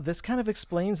like, wow, this kind of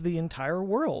explains the entire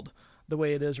world the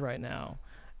way it is right now,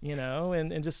 you know,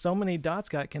 and just so many dots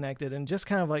got connected, and just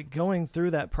kind of like going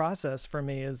through that process for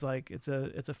me is like, it's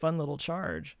a fun little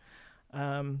charge.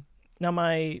 Now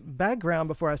my background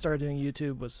before I started doing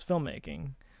YouTube was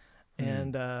filmmaking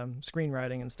and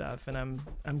screenwriting and stuff. And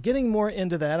I'm getting more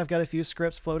into that. I've got a few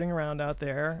scripts floating around out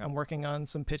there. I'm working on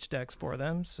some pitch decks for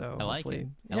them. So I like hopefully,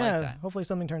 it. I like that. hopefully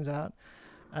something turns out.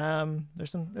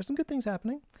 There's some good things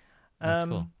happening. That's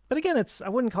cool. But again, I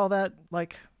wouldn't call that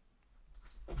like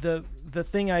the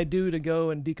thing I do to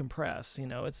go and decompress. You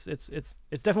know, it's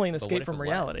definitely an escape from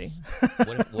reality.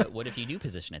 What if you do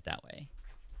position it that way?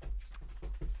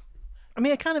 I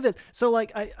mean, it kind of is. So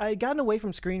like I gotten away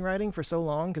from screenwriting for so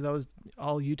long because I was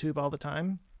all YouTube all the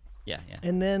time. Yeah.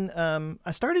 And then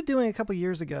I started doing a couple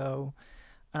years ago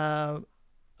a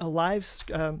live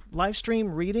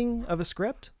stream reading of a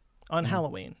script on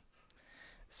Halloween.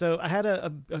 So I had a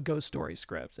ghost story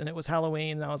script, and it was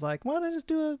Halloween, and I was like, why don't I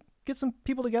just get some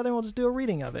people together and we'll just do a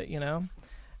reading of it, you know?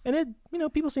 And it, you know,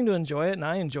 people seem to enjoy it, and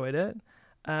I enjoyed it.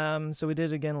 So we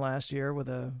did it again last year with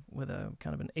a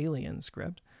kind of an alien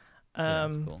script.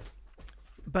 That's cool.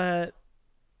 But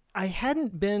I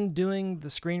hadn't been doing the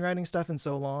screenwriting stuff in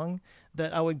so long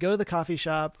that I would go to the coffee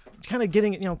shop, kind of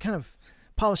getting, you know, kind of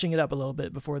polishing it up a little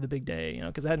bit before the big day, you know,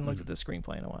 because I hadn't looked at the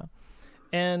screenplay in a while.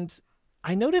 And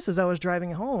I noticed as I was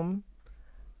driving home,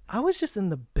 I was just in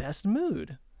the best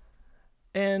mood.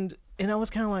 And I was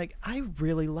kind of like, I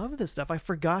really love this stuff. I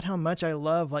forgot how much I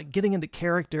love like getting into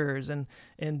characters and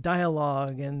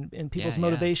dialogue and people's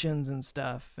motivations and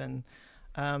stuff. And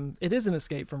it is an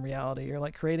escape from reality. You're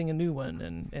like creating a new one,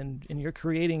 and you're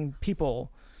creating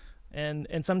people.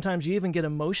 And sometimes you even get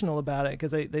emotional about it,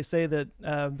 because they say that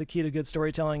the key to good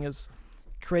storytelling is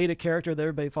create a character that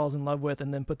everybody falls in love with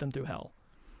and then put them through hell.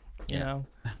 You know?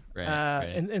 Right.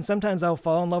 And sometimes I'll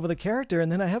fall in love with a character,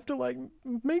 and then I have to like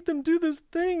make them do this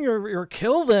thing or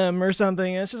kill them or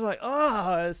something. And it's just like,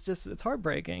 it's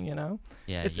heartbreaking, you know?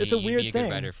 Yeah, it's a weird you'd be a thing.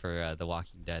 good writer for The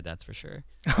Walking Dead, that's for sure.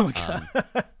 Oh God.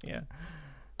 Yeah.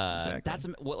 Exactly. That's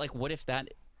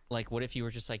what if you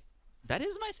were just like, that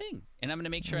is my thing, and I'm going to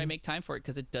make sure I make time for it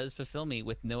because it does fulfill me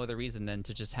with no other reason than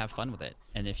to just have fun with it.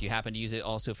 And if you happen to use it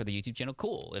also for the YouTube channel,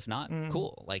 cool. If not,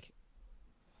 cool. Like,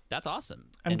 that's awesome.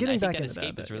 I'm getting back into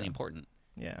escape that, is really important.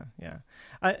 Yeah.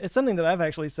 It's something that I've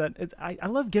actually said. I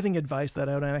love giving advice that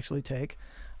I don't actually take.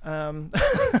 But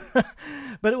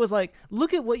it was like,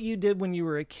 look at what you did when you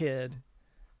were a kid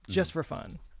just for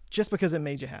fun, just because it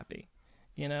made you happy,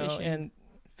 you know? Fishing. And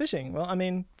fishing. Well, I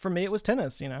mean, for me, it was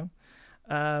tennis, you know?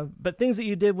 But things that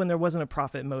you did when there wasn't a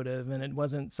profit motive and it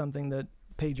wasn't something that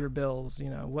paid your bills, you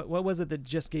know, what was it that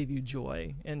just gave you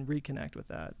joy, and reconnect with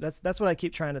that. That's what I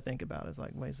keep trying to think about, is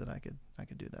like ways that I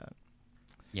could do that.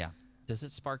 Yeah. Does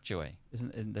it spark joy?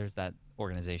 There's that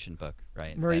organization book,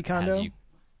 right? Marie Kondo?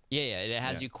 It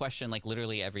has you question like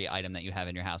literally every item that you have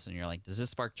in your house, and you're like, does this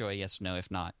spark joy? Yes or no?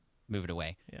 If not, move it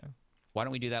away. Yeah. Why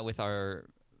don't we do that with our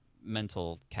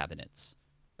mental cabinets,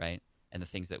 right? And the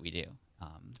things that we do.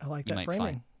 I like you that might framing.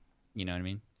 Find, you know what I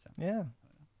mean? So. Yeah.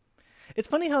 It's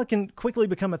funny how it can quickly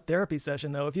become a therapy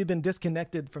session, though, if you've been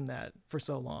disconnected from that for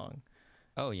so long.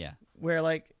 Oh, yeah. Where,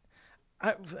 like,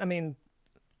 I mean,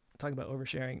 talk about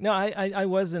oversharing. No, I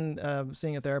was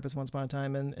seeing a therapist once upon a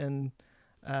time, and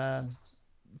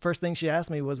first thing she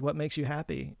asked me was, what makes you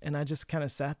happy? And I just kind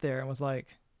of sat there and was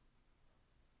like,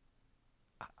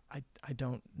 I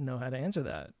don't know how to answer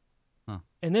that. Huh.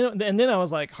 And then I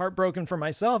was like heartbroken for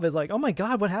myself. It's like, oh my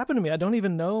God, what happened to me? I don't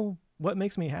even know what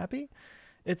makes me happy.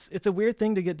 It's a weird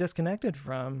thing to get disconnected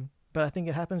from, but I think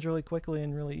it happens really quickly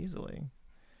and really easily.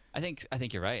 I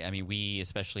think you're right. I mean, we,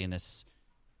 especially in this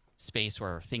space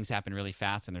where things happen really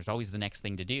fast and there's always the next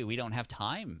thing to do, we don't have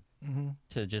time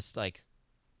to just like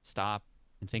stop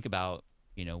and think about,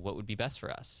 you know, what would be best for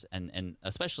us. And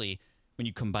especially when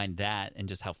you combine that and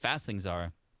just how fast things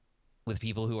are with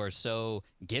people who are so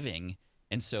giving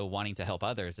and so wanting to help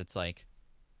others, it's like,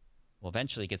 well,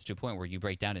 eventually it gets to a point where you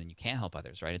break down and you can't help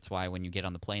others, right? It's why when you get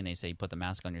on the plane, they say put the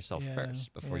mask on yourself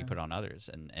first before you put on others.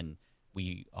 And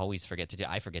we always forget to do,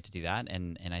 I forget to do that.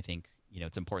 And I think, you know,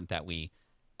 it's important that we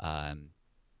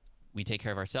take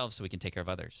care of ourselves so we can take care of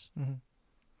others. Mm-hmm.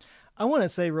 I want to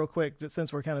say real quick,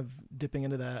 since we're kind of dipping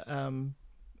into that,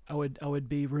 I would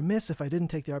be remiss if I didn't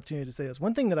take the opportunity to say this.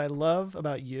 One thing that I love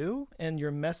about you and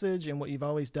your message and what you've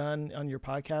always done on your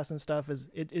podcast and stuff is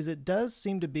it does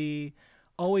seem to be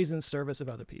always in service of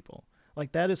other people.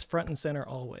 Like that is front and center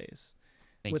always.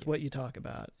 with what you talk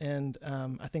about. And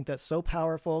I think that's so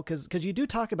powerful because you do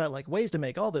talk about like ways to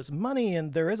make all this money,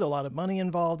 and there is a lot of money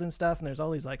involved and stuff. And there's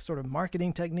all these like sort of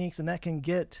marketing techniques, and that can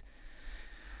get,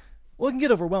 well, it can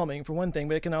get overwhelming for one thing,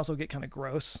 but it can also get kind of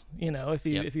gross, if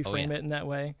you frame it in that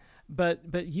way.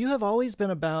 But you have always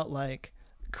been about like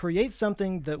create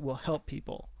something that will help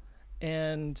people.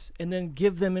 And then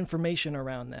give them information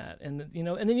around that. And,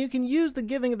 and then you can use the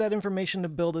giving of that information to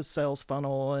build a sales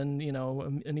funnel and,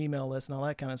 an email list and all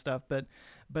that kind of stuff. But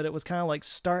it was kind of like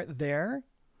start there.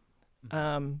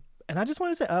 And I just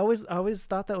want to say, I always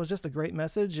thought that was just a great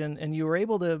message. And you were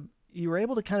able to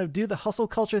kind of do the hustle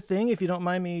culture thing, if you don't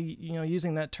mind me,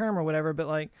 using that term or whatever, but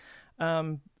like,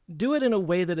 do it in a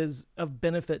way that is of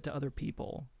benefit to other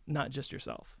people, not just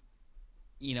yourself.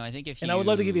 I think and I would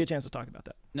love to give you a chance to talk about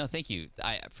that. No, thank you.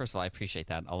 First of all, I appreciate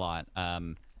that a lot.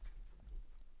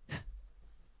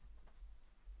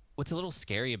 What's a little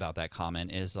scary about that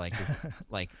comment is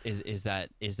is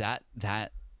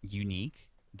that unique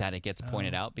that it gets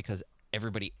pointed out because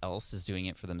everybody else is doing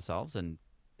it for themselves? And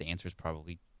the answer is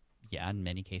probably, yeah, in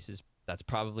many cases, that's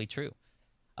probably true.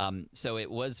 So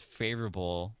it was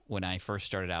favorable when I first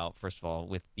started out, first of all,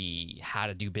 with the how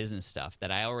to do business stuff,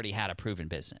 that I already had a proven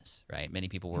business, right? Many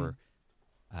people were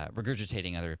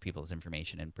regurgitating other people's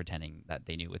information and pretending that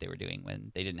they knew what they were doing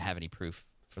when they didn't have any proof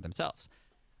for themselves.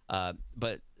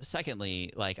 But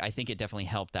secondly, like, I think it definitely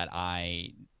helped that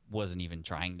I wasn't even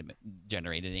trying to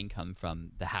generate an income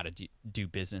from the how to do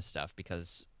business stuff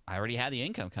because I already had the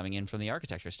income coming in from the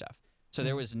architecture stuff. So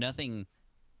there was nothing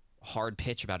hard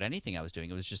pitch about anything I was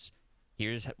doing. It was just,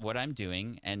 here's what I'm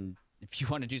doing, and if you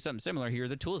want to do something similar, here are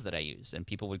the tools that I use. And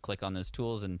people would click on those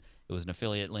tools, and it was an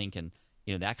affiliate link, and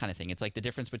that kind of thing. It's like the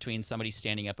difference between somebody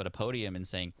standing up at a podium and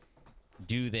saying,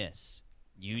 do this,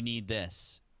 you need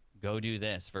this, go do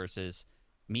this, versus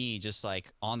me just like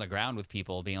on the ground with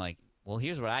people being like, well,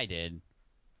 here's what I did,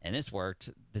 and this worked,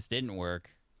 this didn't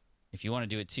work. If you want to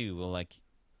do it too, well, like,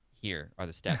 here are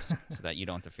the steps so that you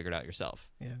don't have to figure it out yourself.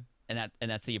 Yeah. And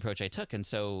that's the approach I took. And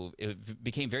so it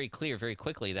became very clear very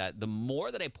quickly that the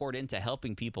more that I poured into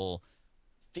helping people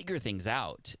figure things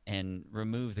out and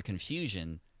remove the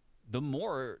confusion, the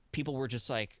more people were just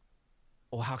like,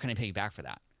 well, how can I pay you back for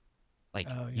that? Like,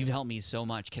 you've helped me so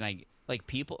much. Can I, like,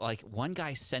 people, like, one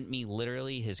guy sent me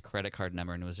literally his credit card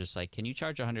number and was just like, can you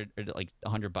charge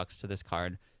 $100 to this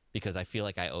card? Because I feel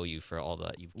like I owe you for all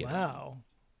that you've given. Wow. Me.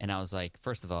 And I was like,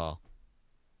 first of all,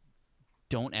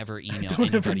 don't ever email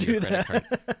anybody your credit card.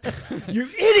 You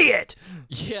idiot!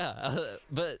 Yeah,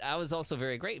 but I was also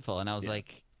very grateful, and I was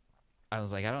like, I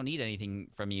don't need anything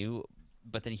from you.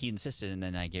 But then he insisted, and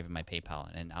then I gave him my PayPal,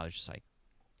 and I was just like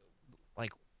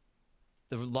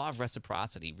the law of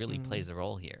reciprocity really plays a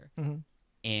role here. Mm-hmm.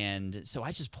 And so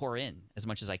I just pour in as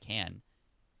much as I can.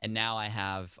 And now I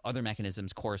have other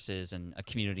mechanisms, courses, and a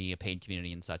community, a paid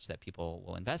community and such that people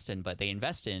will invest in. But they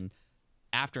invest in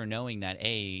after knowing that,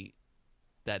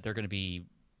 that they're going to be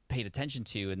paid attention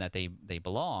to and that they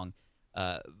belong,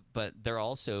 but they're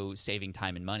also saving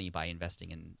time and money by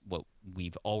investing in what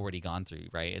we've already gone through,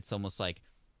 right? It's almost like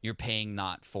you're paying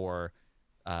not for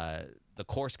the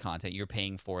course content, you're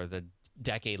paying for the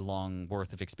decade-long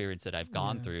worth of experience that I've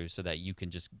gone through so that you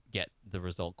can just get the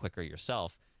result quicker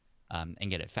yourself and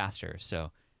get it faster.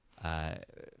 So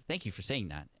thank you for saying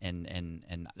that.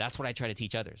 And that's what I try to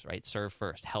teach others, right? Serve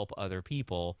first, help other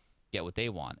people get what they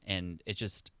want. And it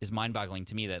just is mind-boggling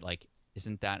to me that, like,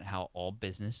 isn't that how all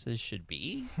businesses should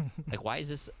be? Like, why is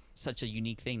this such a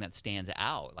unique thing that stands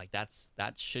out? Like, that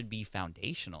should be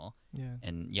foundational,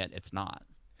 and yet it's not.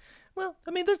 Well,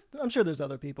 I mean, I'm sure there's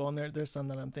other people, and there's some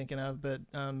that I'm thinking of, but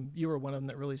you were one of them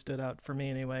that really stood out for me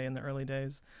anyway in the early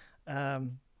days.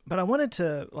 But I wanted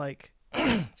to, like,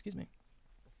 excuse me.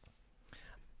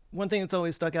 One thing that's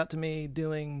always stuck out to me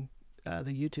doing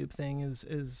the YouTube thing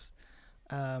is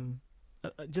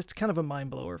just kind of a mind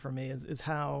blower for me is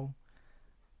how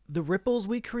the ripples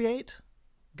we create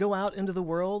go out into the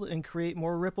world and create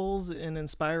more ripples and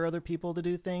inspire other people to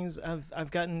do things.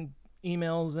 I've gotten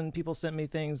emails and people sent me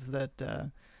things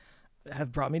that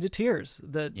have brought me to tears,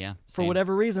 that for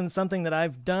whatever reason, something that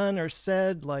I've done or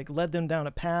said, like, led them down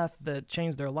a path that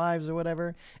changed their lives or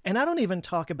whatever. And I don't even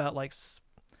talk about, like,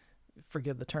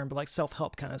 forgive the term, but like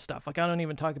self-help kind of stuff. Like, I don't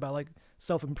even talk about like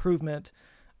self-improvement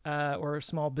or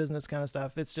small business kind of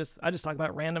stuff. It's just, I just talk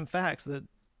about random facts that,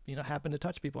 happen to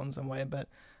touch people in some way. But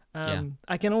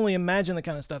I can only imagine the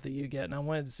kind of stuff that you get. And I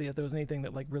wanted to see if there was anything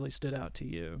that like really stood out to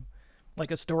you,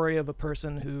 like a story of a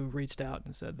person who reached out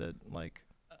and said that, like.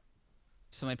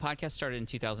 So my podcast started in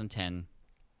 2010.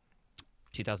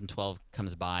 2012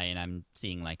 comes by and I'm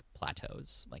seeing like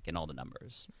plateaus, like in all the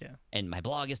numbers. Yeah. And my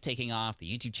blog is taking off.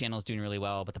 The YouTube channel is doing really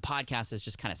well, but the podcast is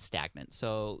just kind of stagnant.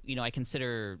 So, I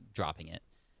consider dropping it.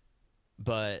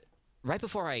 But right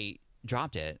before I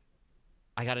dropped it,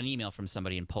 I got an email from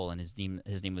somebody in Poland. His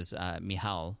name was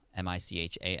Michal,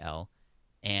 Michal,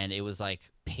 and it was like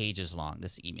pages long,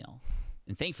 this email.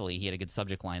 And thankfully, he had a good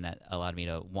subject line that allowed me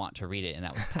to want to read it, and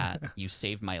that was, Pat, you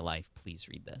saved my life. Please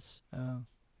read this. Oh.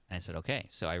 And I said, okay.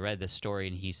 So I read this story,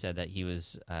 and he said that he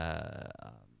was kind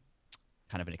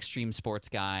of an extreme sports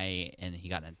guy, and he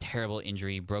got in a terrible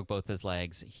injury, broke both his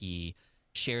legs. He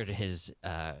shared his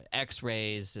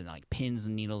x-rays and like pins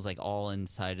and needles, like all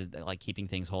inside of like keeping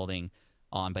things holding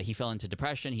on. But he fell into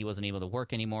depression. He wasn't able to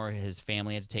work anymore. His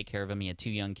family had to take care of him. He had 2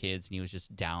 young kids, and he was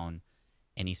just down.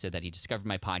 And he said that he discovered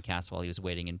my podcast while he was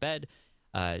waiting in bed,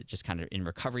 just kind of in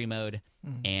recovery mode.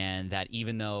 Mm-hmm. And that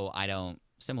even though I don't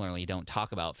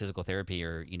talk about physical therapy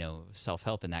or,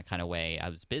 self-help in that kind of way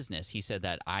as business, he said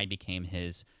that I became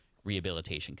his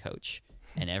rehabilitation coach.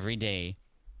 And every day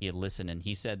he'd listen, and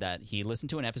he said that he listened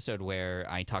to an episode where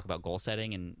I talk about goal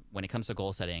setting. And when it comes to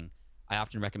goal setting, I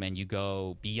often recommend you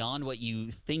go beyond what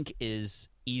you think is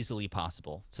easily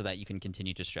possible so that you can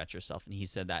continue to stretch yourself. And he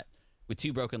said that with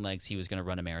 2 broken legs, he was going to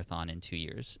run a marathon in 2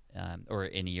 years, or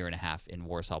in a year and a half in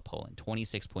Warsaw, Poland,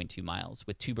 26.2 miles.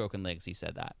 With 2 broken legs, he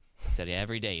said that. He said,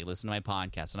 every day you listen to my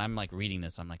podcast. And I'm like reading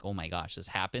this. I'm like, oh my gosh, this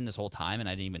happened this whole time, and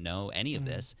I didn't even know any of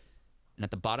this. And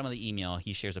at the bottom of the email,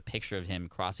 he shares a picture of him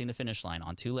crossing the finish line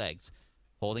on 2 legs,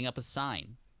 holding up a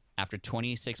sign after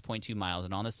 26.2 miles.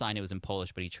 And on the sign, it was in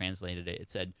Polish, but he translated it.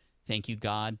 It said, thank you,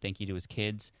 God. Thank you to his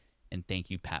kids. And thank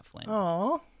you, Pat Flynn.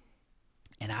 Aww.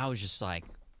 And I was just like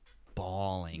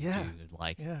bawling, dude.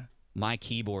 Like my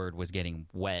keyboard was getting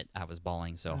wet. I was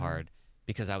bawling so hard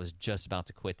because I was just about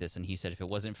to quit this. And he said, if it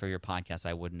wasn't for your podcast,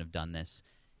 I wouldn't have done this.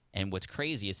 And what's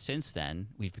crazy is since then,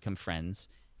 we've become friends,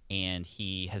 and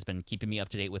he has been keeping me up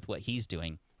to date with what he's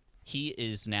doing. He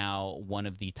is now one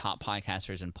of the top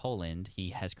podcasters in Poland.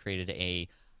 He has created a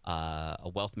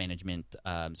wealth management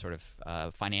sort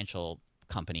of financial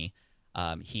company.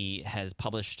 He has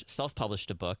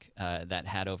self-published a book that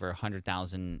had over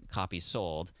 100,000 copies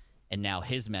sold, and now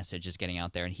his message is getting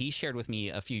out there. And he shared with me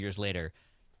a few years later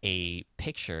a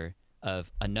picture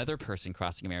of another person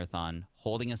crossing a marathon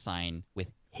holding a sign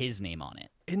with his name on it.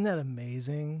 Isn't that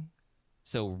amazing?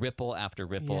 So ripple after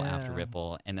ripple after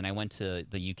ripple. And then I went to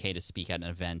the UK to speak at an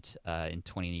event in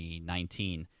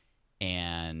 2019,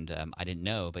 and I didn't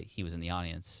know, but he was in the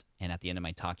audience. And at the end of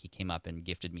my talk, he came up and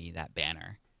gifted me that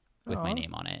banner with my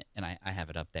name on it, and I have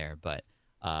it up there. But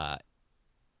I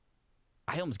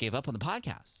almost gave up on the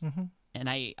podcast. And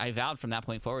I vowed from that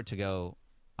point forward to go,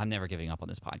 I'm never giving up on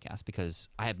this podcast, because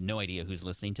I have no idea who's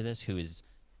listening to this, who is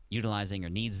utilizing or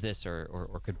needs this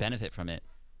or could benefit from it.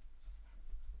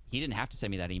 He didn't have to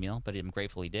send me that email, but I'm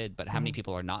grateful he did. But how many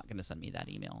people are not going to send me that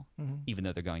email, even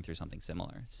though they're going through something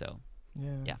similar? So,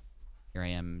 yeah, here I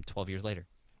am 12 years later.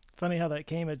 Funny how that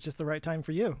came at just the right time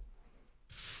for you.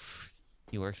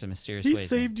 He works in mysterious ways. He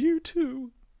saved you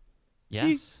too.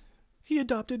 Yes. He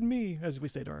adopted me, as we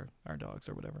say to our dogs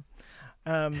or whatever.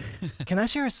 Can I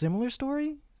share a similar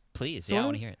story? Please. Sort I of?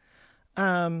 want to hear it.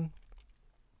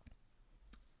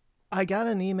 I got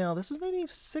an email. This was maybe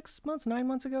 9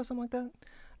 months ago, something like that.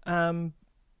 I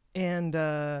don't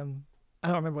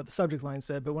remember what the subject line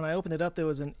said, but when I opened it up, there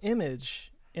was an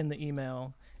image in the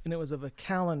email, and it was of a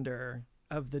calendar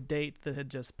of the date that had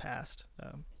just passed,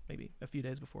 maybe a few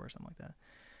days before or something like that.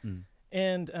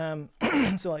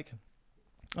 And so like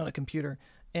on a computer,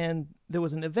 and there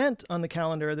was an event on the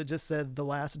calendar that just said the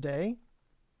last day.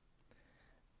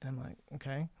 And I'm like,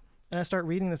 okay. And I start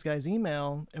reading this guy's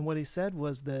email, and what he said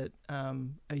was that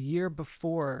a year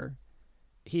before,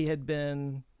 he had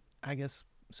been, I guess,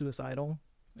 suicidal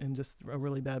in just a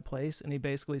really bad place. And he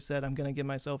basically said, I'm going to give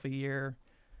myself a year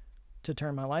to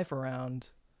turn my life around,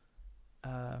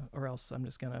 or else I'm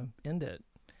just going to end it.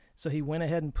 So he went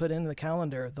ahead and put in the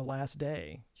calendar the last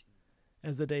day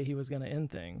as the day he was going to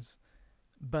end things.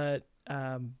 But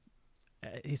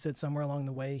he said somewhere along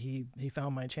the way, he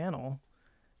found my channel,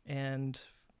 and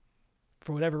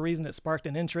for whatever reason, it sparked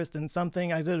an interest in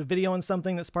something. I did a video on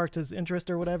something that sparked his interest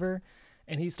or whatever.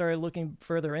 And he started looking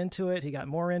further into it. He got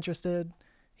more interested.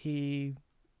 He,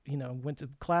 went to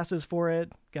classes for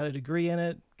it, got a degree in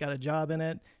it, got a job in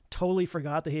it, totally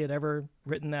forgot that he had ever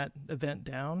written that event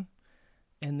down.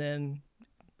 And then,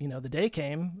 the day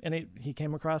came, and he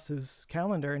came across his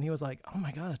calendar, and he was like, oh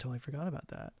my God, I totally forgot about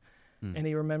that. And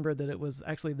he remembered that it was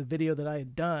actually the video that I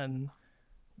had done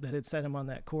that had set him on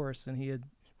that course, and he had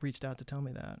reached out to tell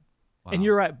me that. Wow. And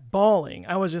you're right, bawling.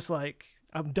 I was just like,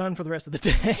 I'm done for the rest of the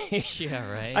day.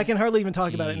 Yeah, right. I can hardly even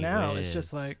talk about it now. Whiz. It's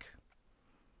just like,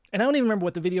 and I don't even remember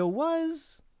what the video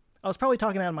was. I was probably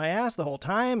talking out of my ass the whole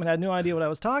time and had no idea what I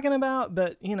was talking about.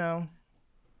 But you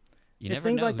it's never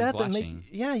things know like who's that watching.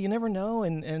 you never know,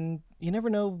 and you never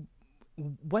know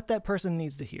what that person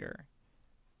needs to hear,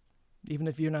 even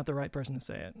if you're not the right person to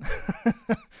say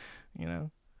it.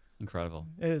 Incredible.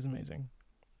 It is amazing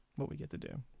what we get to do.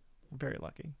 We're very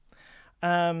lucky.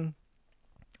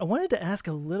 I wanted to ask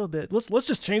a little bit. Let's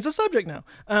just change the subject now.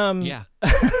 Yeah.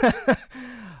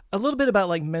 A little bit about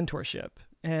like mentorship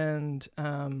and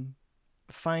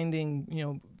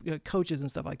finding coaches and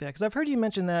stuff like that, because I've heard you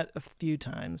mention that a few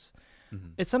times. Mm-hmm.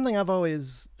 It's something I've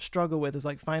always struggled with, is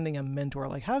like finding a mentor.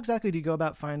 Like, how exactly do you go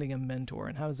about finding a mentor,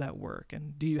 and how does that work,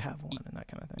 and do you have one, and that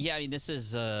kind of thing? Yeah, I mean, this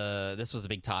was a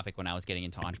big topic when I was getting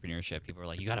into entrepreneurship. People were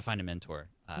like, you got to find a mentor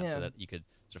so that you could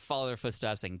sort of follow their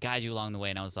footsteps and guide you along the way.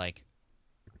 And I was like,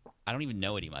 I don't even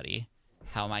know anybody.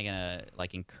 How am I gonna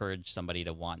like encourage somebody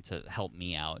to want to help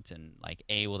me out? And like,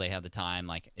 will they have the time?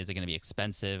 Like, is it gonna be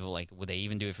expensive? Like, would they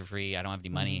even do it for free? I don't have any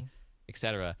money,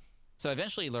 etc. So I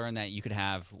eventually learned that you could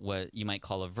have what you might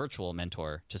call a virtual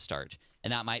mentor to start.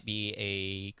 And that might be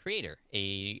a creator,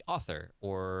 a author,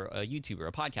 or a YouTuber,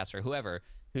 a podcaster, whoever,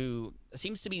 who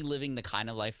seems to be living the kind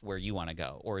of life where you want to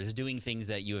go, or is doing things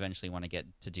that you eventually want to get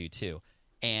to do too.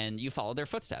 And you follow their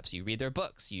footsteps. You read their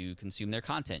books. You consume their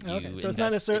content. Okay, so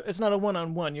it's not a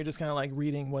one-on-one. You're just kind of like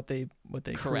reading what they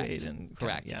create and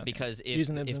correct. Because if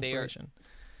using them as if they are inspiration.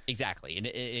 exactly, and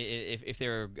if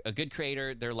they're a good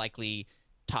creator, they're likely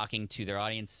talking to their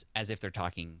audience as if they're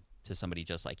talking to somebody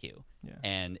just like you. Yeah.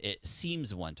 And it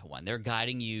seems one-to-one. They're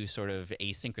guiding you sort of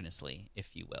asynchronously,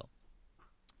 if you will.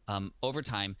 Over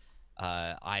time,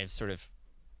 I've sort of,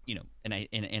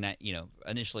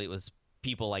 initially it was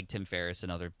people like Tim Ferriss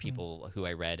and other people who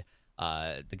I read.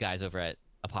 The guys over at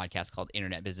a podcast called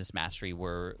Internet Business Mastery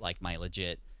were like my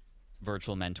legit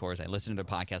virtual mentors. I listened to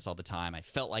their podcast all the time. I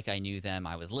felt like I knew them.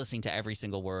 I was listening to every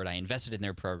single word. I invested in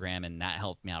their program, and that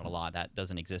helped me out a lot. That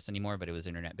doesn't exist anymore, but it was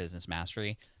Internet Business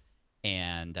Mastery.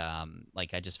 And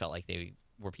I just felt like they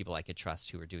were people I could trust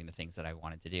who were doing the things that I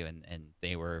wanted to do, and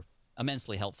they were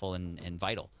immensely helpful and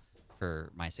vital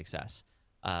for my success.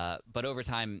 But over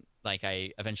time,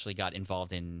 I eventually got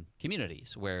involved in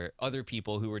communities where other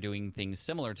people who were doing things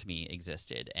similar to me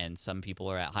existed. And some people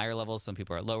are at higher levels, some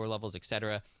people are at lower levels,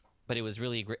 etc. But it was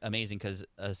really amazing because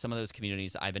some of those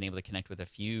communities, I've been able to connect with a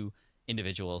few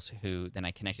individuals who then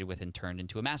I connected with and turned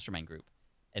into a mastermind group.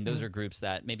 And those are groups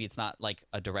that maybe it's not like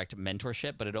a direct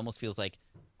mentorship, but it almost feels like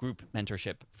group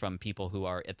mentorship from people who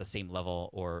are at the same level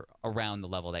or around the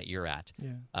level that you're at.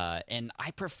 Yeah. And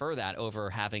I prefer that over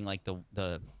having like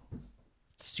the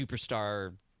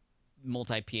superstar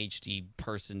multi-PhD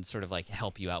person sort of like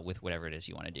help you out with whatever it is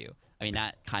you want to do. I mean,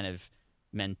 that kind of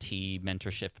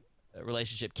mentee-mentorship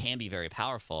relationship can be very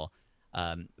powerful.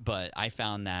 But I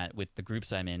found that with the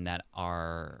groups I'm in that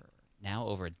are now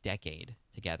over a decade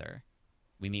together,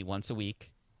 we meet once a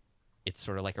week. It's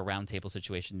sort of like a roundtable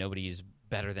situation. Nobody's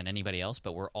better than anybody else,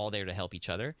 but we're all there to help each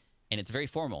other. And it's very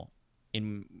formal.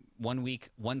 In 1 week,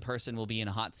 one person will be in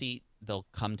a hot seat. They'll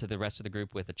come to the rest of the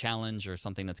group with a challenge or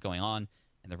something that's going on.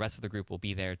 And the rest of the group will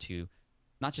be there to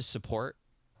not just support,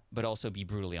 but also be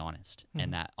brutally honest.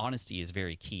 And that honesty is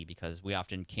very key because we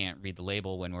often can't read the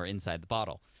label when we're inside the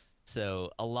bottle.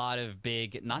 So a lot of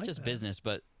big, not just business,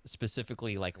 but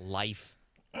specifically like life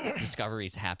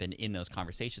discoveries happen in those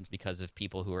conversations because of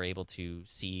people who are able to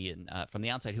see and from the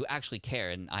outside who actually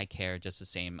care, and I care just the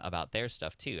same about their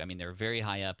stuff too. I mean, they're very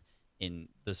high up in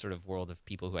the sort of world of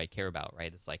people who I care about,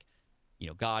 right? It's like,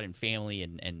 God and family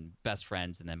and best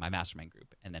friends, and then my mastermind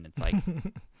group, and then it's like,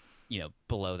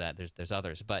 below that there's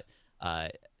others, but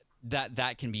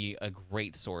that can be a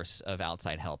great source of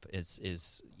outside help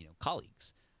is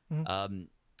colleagues.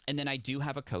 And then I do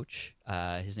have a coach.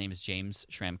 His name is James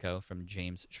Schramko from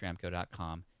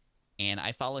jamesschramko.com. And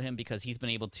I follow him because he's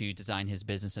been able to design his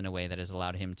business in a way that has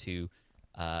allowed him to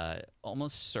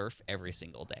almost surf every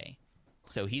single day.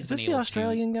 So he's been able to... Is this the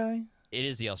Australian guy? It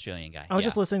is the Australian guy. I was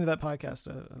just listening to that podcast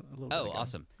a little bit ago. Oh,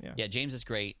 awesome. Yeah, James is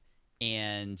great.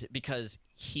 And because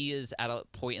he is at a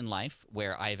point in life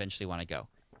where I eventually want to go.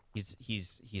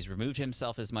 He's removed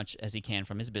himself as much as he can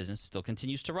from his business, still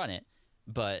continues to run it,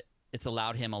 but it's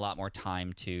allowed him a lot more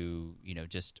time to,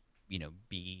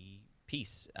 be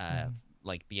peace,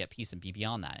 like be at peace and be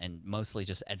beyond that, and mostly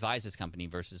just advise his company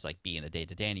versus like be in the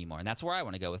day-to-day anymore. And that's where I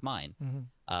want to go with mine.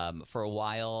 For a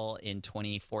while in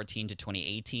 2014 to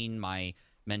 2018, my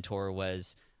mentor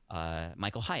was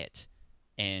Michael Hyatt.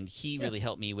 And he really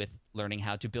helped me with learning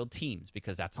how to build teams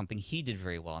because that's something he did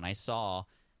very well. And I saw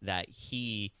that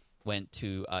he went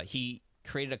to he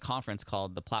created a conference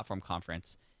called the Platform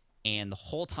Conference. And the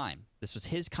whole time, this was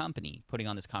his company putting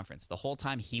on this conference. The whole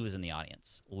time he was in the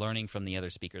audience, learning from the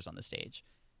other speakers on the stage.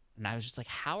 And I was just like,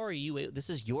 how are you? This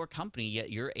is your company,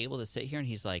 yet you're able to sit here. And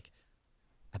he's like,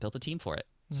 I built a team for it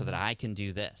so that I can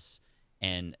do this.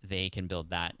 And they can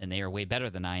build that. And they are way better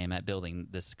than I am at building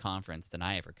this conference than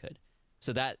I ever could.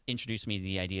 So that introduced me to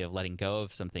the idea of letting go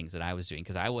of some things that I was doing,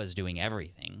 because I was doing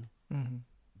everything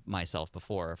myself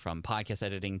before, from podcast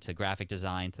editing to graphic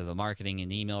design to the marketing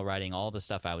and email writing, all the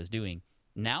stuff I was doing.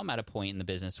 Now I'm at a point in the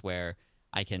business where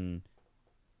I can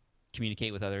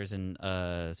communicate with others in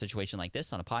a situation like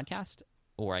this on a podcast,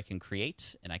 or I can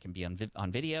create and I can be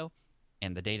on video,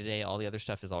 and the day-to-day, all the other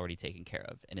stuff is already taken care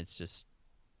of. And it's just,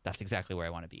 that's exactly where I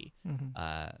want to be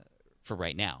for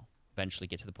right now. Eventually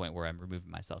get to the point where I'm removing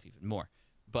myself even more.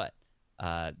 But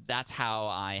that's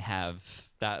how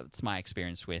that's my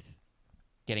experience with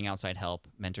getting outside help,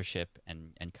 mentorship,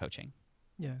 and coaching.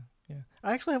 Yeah.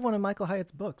 I actually have one of Michael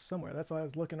Hyatt's books somewhere. That's why I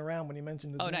was looking around when you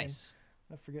mentioned his name. Nice.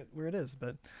 I forget where it is,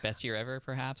 but Best Year Ever,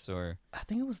 perhaps, or I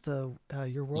think it was the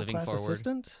Your World-Class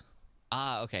Assistant.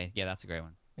 Okay. Yeah, that's a great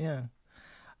one. Yeah.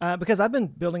 Because I've been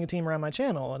building a team around my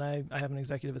channel, and I have an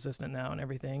executive assistant now and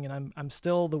everything, and I'm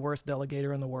still the worst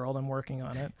delegator in the world. I'm working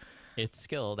on it. It's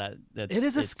skill. It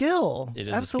is a skill. It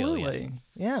is absolutely.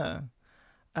 A skill,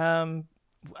 yeah.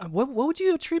 What would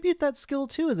you attribute that skill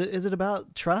to? Is it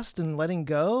about trust and letting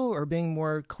go, or being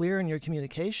more clear in your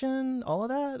communication? All of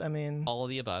that? I mean, all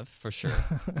of the above, for sure.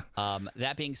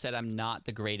 That being said, I'm not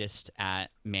the greatest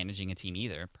at managing a team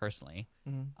either, personally,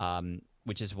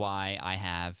 which is why I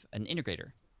have an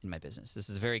integrator in my business. This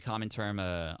is a very common term,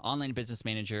 online business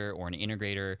manager or an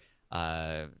integrator.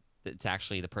 It's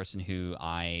actually the person who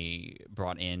I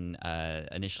brought in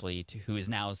initially, who is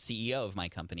now CEO of my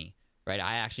company. Right,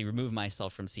 I actually removed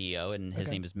myself from CEO, and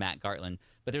his name is Matt Gartland.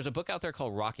 But there's a book out there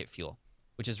called Rocket Fuel,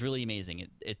 which is really amazing.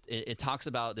 It talks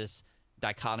about this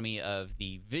dichotomy of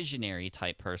the visionary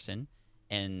type person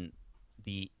and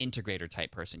the integrator type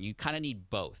person. You kind of need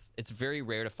both. It's very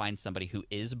rare to find somebody who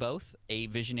is both a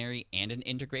visionary and an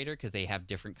integrator, because they have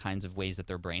different kinds of ways that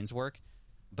their brains work.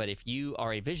 But if you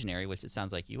are a visionary, which it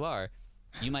sounds like you are,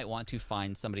 you might want to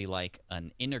find somebody like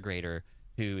an integrator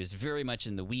who is very much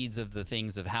in the weeds of the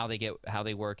things of how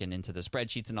they work and into the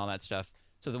spreadsheets and all that stuff.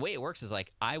 So the way it works is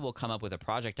like, I will come up with a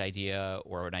project idea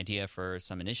or an idea for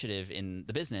some initiative in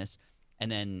the business, and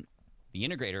then the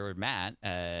integrator, or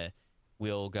Matt,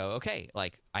 will go, okay,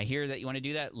 like, I hear that you want to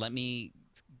do that. Let me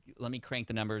crank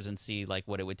the numbers and see like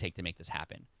what it would take to make this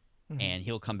happen. And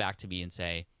he'll come back to me and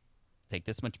say, take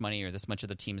this much money or this much of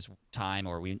the team's time,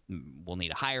 or we'll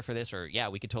need a hire for this, or yeah,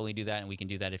 we could totally do that, and we can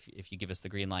do that if you give us the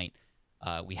green light.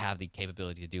 We have the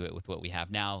capability to do it with what we have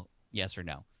now, yes or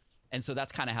no. And so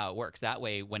that's kind of how it works. That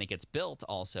way, when it gets built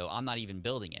also, I'm not even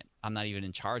building it. I'm not even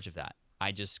in charge of that.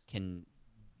 I just can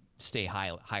stay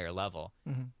higher level.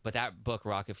 But that book,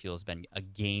 Rocket Fuel, has been a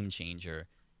game changer.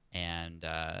 And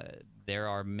there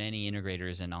are many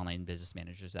integrators and online business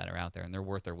managers that are out there, and they're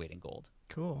worth their weight in gold.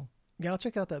 Cool. Yeah, I'll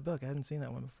check out that book. I hadn't seen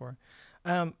that one before.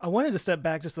 I wanted to step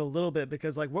back just a little bit,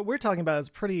 because like what we're talking about is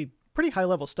pretty high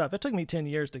level stuff. It took me 10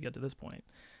 years to get to this point,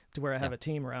 to where I have a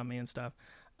team around me and stuff.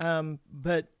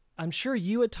 But I'm sure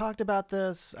you had talked about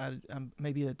this.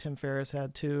 Maybe Tim Ferriss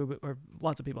had too, or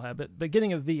lots of people have. But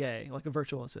getting a VA, like a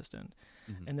virtual assistant,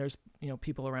 and there's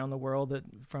people around the world that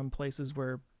from places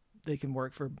where they can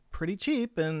work for pretty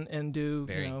cheap and do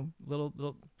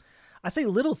little. I say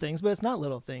little things, but it's not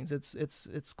little things.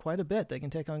 It's quite a bit. They can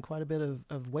take on quite a bit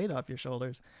of weight off your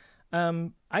shoulders.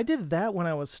 I did that when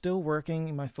I was still working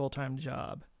in my full-time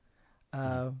job.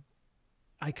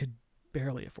 I could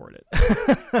barely afford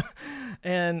it.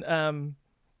 And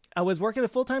I was working a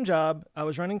full-time job. I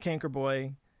was running Canker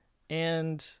Boy,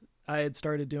 and I had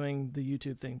started doing the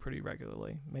YouTube thing pretty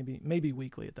regularly, maybe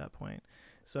weekly at that point.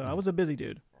 So I was a busy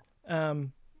dude.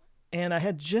 And I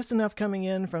had just enough coming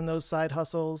in from those side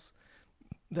hustles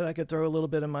that I could throw a little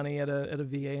bit of money at a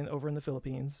VA over in the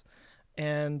Philippines.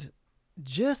 And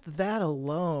just that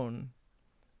alone,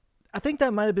 I think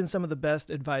that might have been some of the best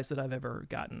advice that I've ever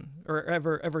gotten or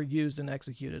ever used and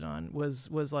executed on was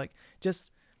like,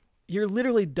 just, you're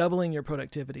literally doubling your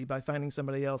productivity by finding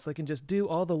somebody else that can just do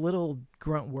all the little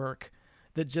grunt work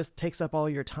that just takes up all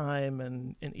your time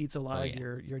and eats alive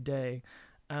your day.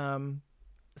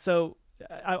 So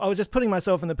I was just putting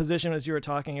myself in the position as you were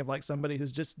talking of like somebody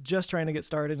who's just trying to get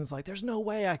started, and it's like, there's no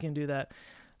way I can do that.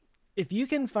 If you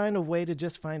can find a way to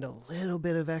just find a little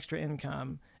bit of extra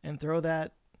income and throw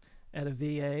that at a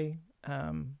VA,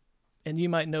 and you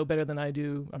might know better than I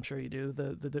do, I'm sure you do,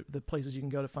 the places you can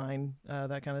go to find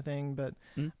that kind of thing. But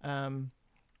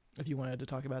if you wanted to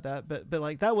talk about that, but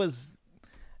like that was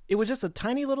it was just a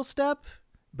tiny little step,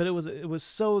 but it was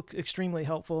so extremely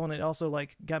helpful. And it also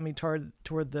like got me toward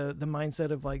the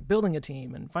mindset of like building a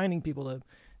team and finding people to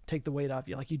take the weight off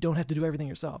you. Like you don't have to do everything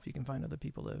yourself. You can find other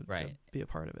people to be a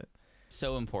part of it.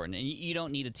 So important. And you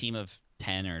don't need a team of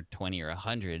 10 or 20 or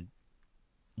 100.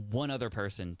 One other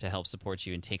person to help support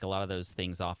you and take a lot of those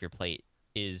things off your plate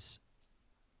is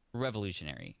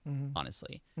revolutionary,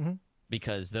 honestly.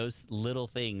 Because those little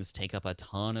things take up a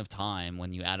ton of time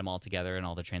when you add them all together, and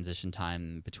all the transition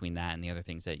time between that and the other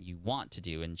things that you want to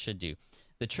do and should do.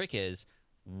 The trick is,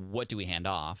 what do we hand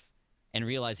off? And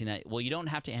realizing that, well, you don't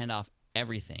have to hand off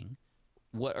everything.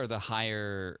 What are the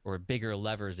higher or bigger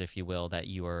levers, if you will, that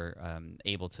you are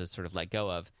able to sort of let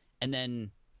go of? And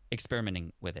then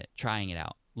experimenting with it, trying it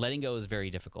out. Letting go is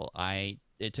very difficult.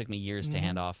 It took me years to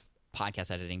hand off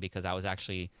podcast editing because I was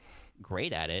actually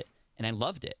great at it and I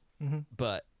loved it.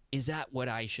 But is that what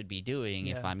I should be doing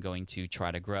if I'm going to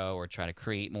try to grow or try to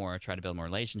create more, or try to build more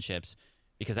relationships?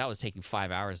 Because that was taking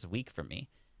 5 hours a week from me.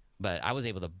 But I was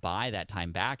able to buy that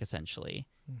time back, essentially.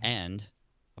 And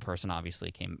a person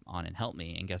obviously came on and helped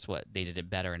me. And guess what? They did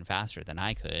it better and faster than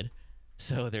I could.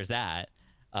 So there's that.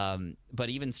 But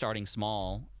even starting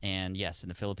small, and yes, in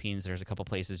the Philippines, there's a couple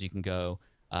places you can go.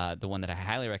 The one that I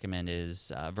highly recommend is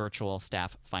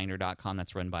virtualstafffinder.com.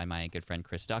 That's run by my good friend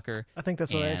Chris Ducker. I think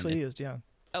that's what I actually used, yeah.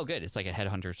 Oh, good. It's like a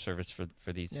headhunter service for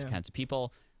these kinds of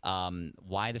people.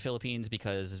 Why the Philippines?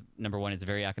 Because number one, it's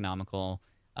very economical.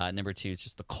 Number two, it's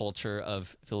just the culture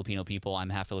of Filipino people. I'm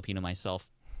half Filipino myself.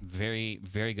 Very,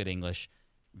 very good English.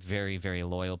 Very, very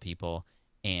loyal people.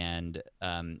 And,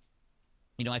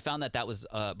 I found that was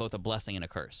both a blessing and a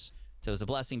curse. So it was a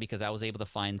blessing because I was able to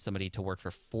find somebody to work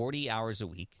for 40 hours a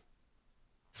week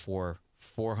for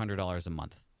 $400 a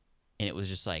month. And it was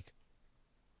just like,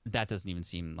 that doesn't even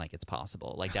seem like it's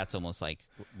possible. Like, that's almost like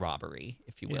robbery,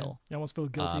 if you will. You almost feel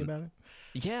guilty about it?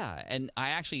 Yeah. And I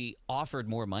actually offered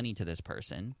more money to this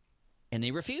person, and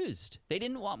they refused. They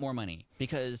didn't want more money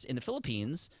because in the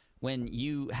Philippines, when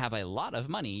you have a lot of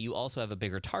money, you also have a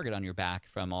bigger target on your back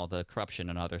from all the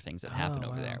corruption and other things that happen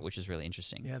over there, which is really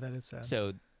interesting. Yeah, that is sad.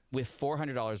 So with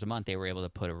 $400 a month, they were able to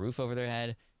put a roof over their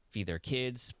head, feed their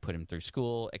kids, put them through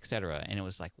school, etc. And it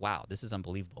was like, wow, this is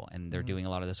unbelievable. And they're doing a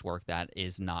lot of this work that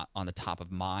is not on the top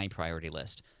of my priority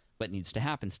list, but needs to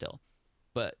happen still.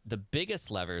 But the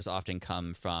biggest levers often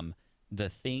come from the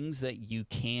things that you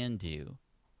can do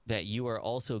that you are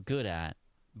also good at,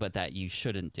 but that you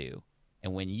shouldn't do.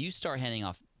 And when you start handing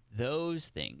off those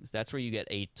things, that's where you get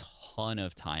a ton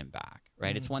of time back,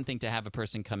 right? It's one thing to have a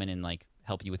person come in and like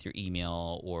help you with your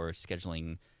email or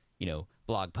scheduling,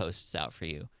 blog posts out for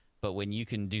you. But when you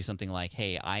can do something like,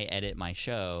 hey, I edit my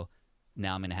show,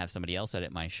 now I'm going to have somebody else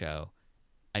edit my show.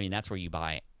 I mean, that's where you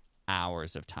buy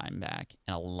hours of time back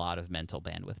and a lot of mental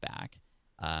bandwidth back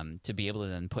to be able to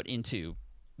then put into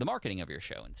the marketing of your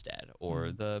show instead, or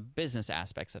the business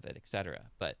aspects of it, etc.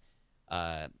 But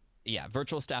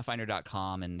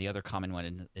virtualstafffinder.com, and the other common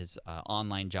one is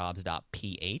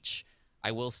onlinejobs.ph.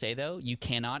 I will say, though, you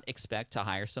cannot expect to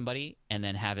hire somebody and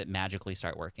then have it magically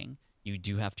start working. You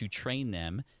do have to train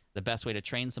them. The best way to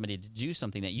train somebody to do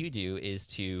something that you do is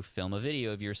to film a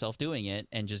video of yourself doing it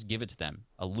and just give it to them.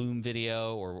 A Loom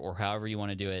video or however you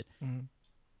want to do it.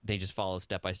 They just follow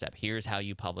step by step. Here's how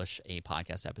you publish a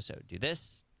podcast episode. Do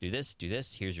this, do this, do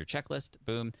this. Here's your checklist.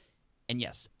 Boom. And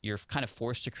yes, you're kind of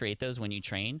forced to create those when you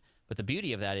train. But the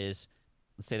beauty of that is,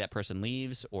 let's say that person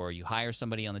leaves or you hire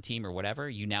somebody on the team or whatever,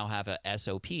 you now have a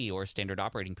SOP or standard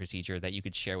operating procedure that you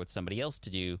could share with somebody else to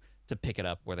do to pick it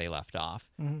up where they left off.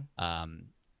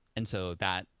 And so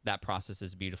that process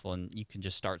is beautiful, and you can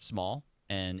just start small.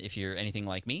 And if you're anything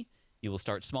like me, you will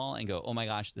start small and go, oh my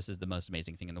gosh, this is the most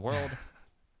amazing thing in the world.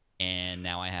 And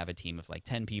now I have a team of like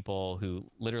 10 people who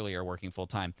literally are working full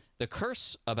time. The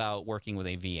curse about working with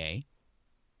a VA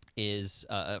is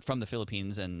from the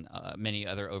Philippines and many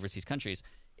other overseas countries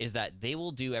is that they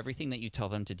will do everything that you tell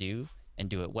them to do and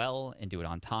do it well and do it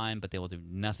on time, but they will do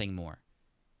nothing more.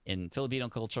 In Filipino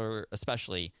culture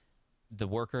especially, the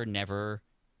worker never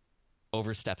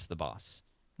oversteps the boss.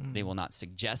 They will not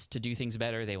suggest to do things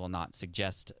better. They will not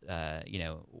suggest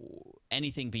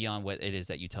anything beyond what it is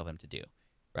that you tell them to do,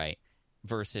 right?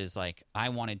 Versus like, I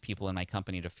wanted people in my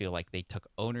company to feel like they took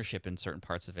ownership in certain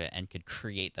parts of it and could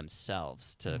create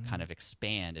themselves to kind of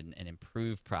expand and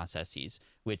improve processes,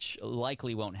 which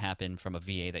likely won't happen from a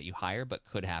VA that you hire, but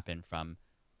could happen from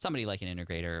somebody like an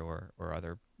integrator or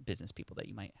other business people that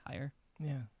you might hire.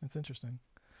 Yeah, that's interesting.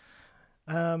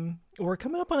 We're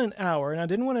coming up on an hour, and I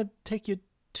didn't want to take you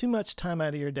too much time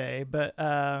out of your day, but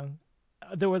I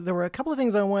there were a couple of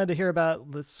things I wanted to hear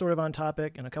about that's sort of on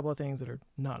topic, and a couple of things that are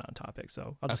not on topic.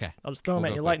 So I'll just throw them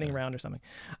at you, lightning round or something.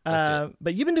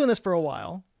 But you've been doing this for a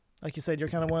while. Like you said, you're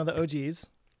kind of one of the OGs,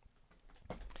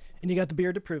 and you got the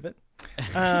beard to prove it,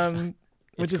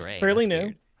 which is fairly new.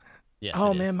 Weird. Yes,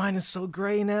 oh man, mine is so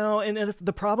gray now. And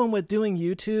the problem with doing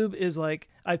YouTube is like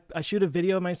I shoot a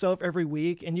video of myself every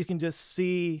week, and you can just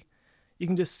see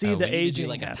the aging. Do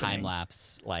like happening. A time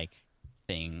lapse like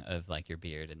thing of like your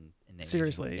beard and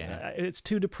seriously, it's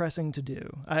too depressing to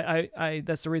do. I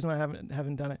that's the reason why I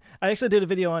haven't done it. I actually did a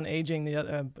video on aging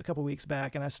a couple weeks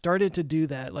back, and I started to do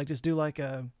that, like just do like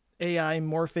a AI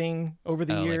morphing over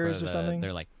the years or something.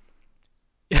 They're like,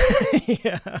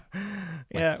 yeah,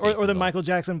 or the Michael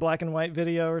Jackson black and white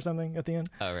video or something at the end.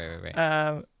 Oh,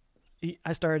 right.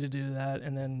 I started to do that,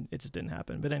 and then it just didn't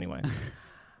happen. But anyway,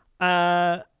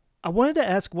 I wanted to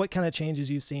ask what kind of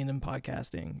changes you've seen in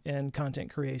podcasting and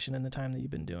content creation in the time that you've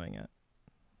been doing it.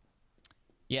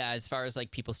 Yeah, as far as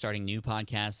like people starting new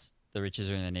podcasts, the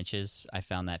riches are in the niches. I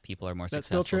found that people are more That's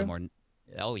successful. Still true? The more,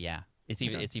 oh yeah, it's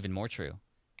even more true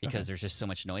because there's just so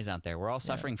much noise out there. We're all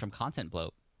suffering from content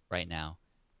bloat right now,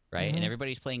 right? Mm-hmm. And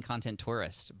everybody's playing content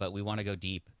tourist, but we want to go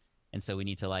deep. And so we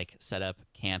need to like set up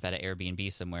camp at an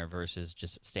Airbnb somewhere versus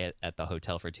just stay at the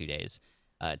hotel for 2 days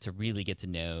to really get to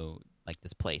know like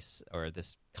this place or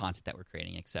this content that we're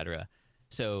creating, etc.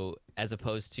 So as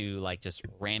opposed to like just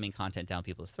ramming content down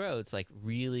people's throats, like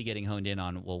really getting honed in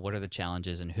on, well, what are the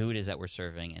challenges and who it is that we're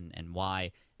serving and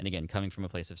why? And again, coming from a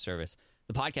place of service.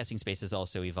 The podcasting space has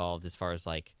also evolved as far as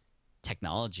like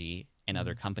technology and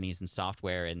other companies and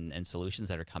software and solutions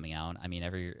that are coming out. I mean,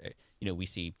 we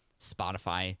see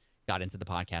Spotify got into the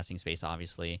podcasting space,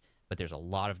 obviously, but there's a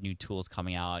lot of new tools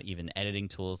coming out, even editing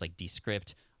tools like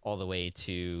Descript, all the way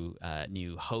to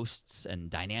new hosts and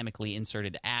dynamically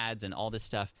inserted ads and all this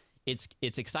stuff. It's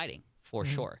exciting for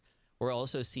sure. We're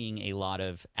also seeing a lot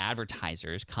of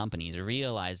advertisers, companies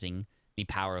realizing the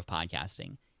power of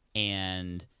podcasting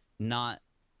and not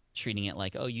treating it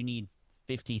like, oh, you need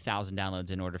 50,000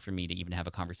 downloads in order for me to even have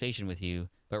a conversation with you,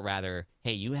 but rather,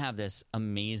 hey, you have this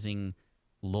amazing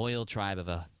loyal tribe of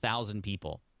 1,000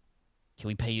 people. Can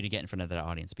we pay you to get in front of that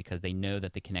audience? Because they know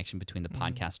that the connection between the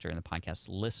podcaster and the podcast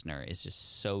listener is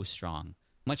just so strong,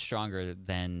 much stronger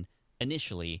than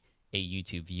initially a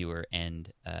YouTube viewer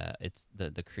and it's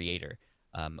the creator.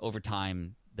 Over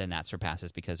time, then that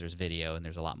surpasses because there's video and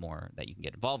there's a lot more that you can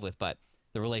get involved with. But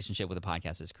the relationship with the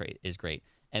podcast is great.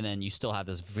 And then you still have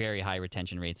those very high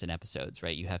retention rates in episodes,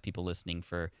 right? You have people listening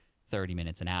for 30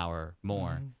 minutes, an hour,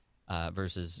 more.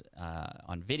 Versus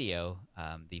on video,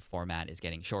 the format is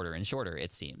getting shorter and shorter,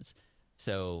 it seems.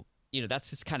 So, that's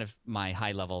just kind of my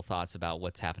high-level thoughts about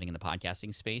what's happening in the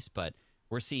podcasting space. But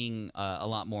we're seeing a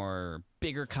lot more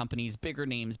bigger companies, bigger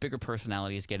names, bigger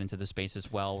personalities get into the space as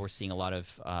well. We're seeing a lot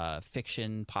of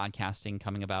fiction podcasting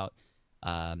coming about,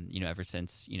 ever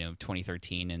since,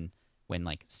 2013 and when,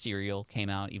 like, Serial came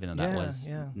out, even though that was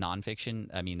nonfiction.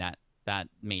 I mean, that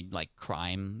made, like,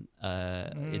 crime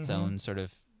its own sort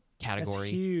of category.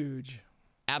 That's huge.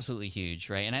 Absolutely huge,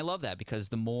 right? And I love that because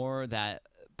the more that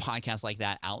podcasts like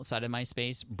that outside of my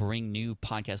space bring new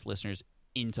podcast listeners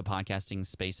into podcasting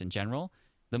space in general,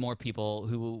 the more people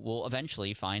who will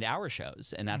eventually find our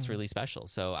shows, and that's really special.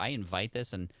 So I invite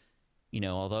this, and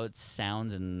although it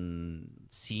sounds and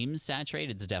seems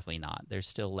saturated, it's definitely not. There's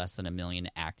still less than 1 million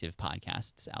active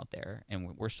podcasts out there,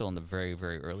 and we're still in the very,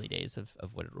 very early days of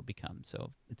what it will become. So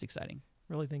it's exciting.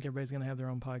 Really think everybody's going to have their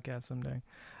own podcast someday.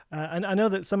 And I know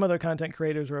that some other content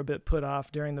creators were a bit put off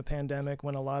during the pandemic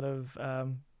when a lot of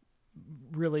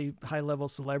really high-level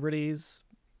celebrities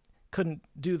couldn't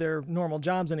do their normal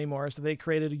jobs anymore. So they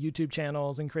created YouTube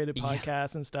channels and created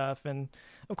podcasts and stuff. And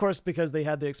of course, because they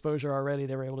had the exposure already,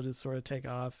 they were able to just sort of take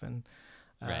off. And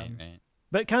right.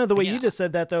 But kind of the way you just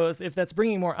said that, though, if that's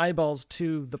bringing more eyeballs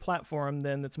to the platform,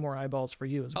 then it's more eyeballs for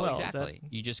you as well. Exactly.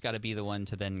 You just got to be the one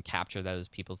to then capture those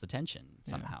people's attention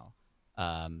somehow.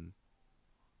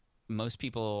 Most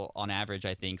people, on average,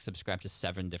 I think, subscribe to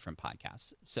 7 different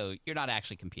podcasts. So you're not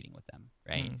actually competing with them,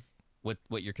 right?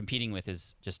 What you're competing with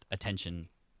is just attention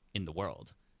in the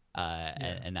world,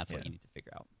 and that's what you need to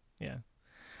figure out. Yeah.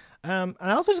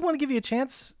 I also just want to give you a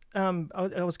chance.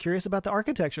 I was curious about the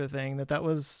architecture thing, that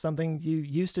was something you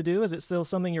used to do. Is it still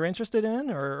something you're interested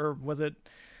in, or was it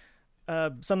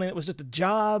something that was just a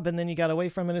job and then you got away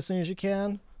from it as soon as you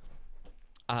can?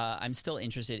 I'm still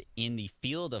interested in the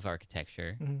field of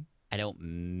architecture. I don't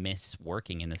miss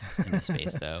working in this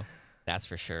space, though. That's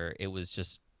for sure. It was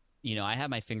just, I have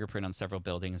my fingerprint on several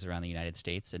buildings around the United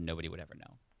States, and nobody would ever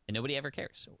know. And nobody ever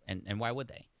cares. And why would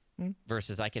they?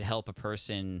 Versus I could help a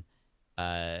person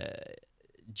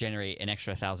generate an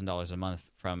extra $1,000 a month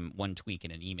from one tweak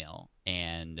in an email,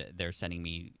 and they're sending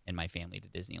me and my family to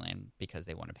Disneyland because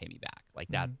they want to pay me back. Like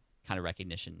that kind of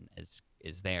recognition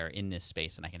is there in this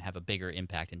space, and I can have a bigger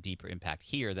impact and deeper impact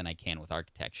here than I can with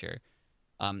architecture.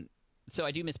 So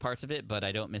I do miss parts of it, but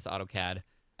I don't miss AutoCAD.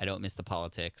 I don't miss the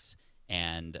politics,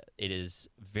 and it is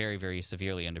very, very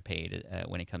severely underpaid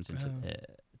when it comes into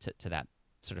to that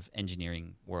sort of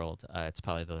engineering world. It's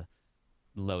probably the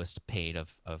lowest paid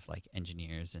of like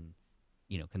engineers and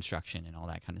construction and all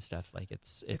that kind of stuff. Like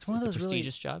it's one of those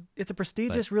prestigious job. It's a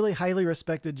prestigious, really highly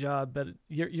respected job, but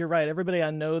you're right. Everybody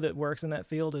I know that works in that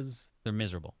field they're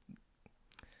miserable,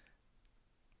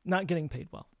 not getting paid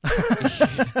well.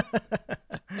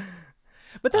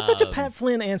 But that's such a Pat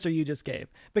Flynn answer you just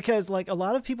gave, because like a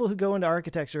lot of people who go into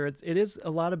architecture, it is a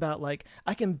lot about like,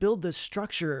 I can build this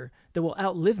structure that will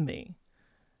outlive me.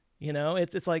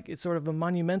 It's like, it's sort of a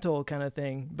monumental kind of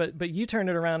thing, but you turn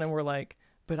it around and we're like,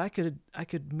 but I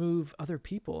could move other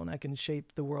people and I can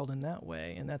shape the world in that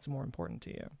way. And that's more important to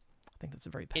you. I think that's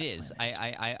a very Pat Flynn answer.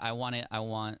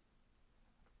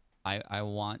 I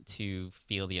want to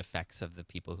feel the effects of the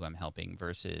people who I'm helping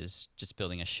versus just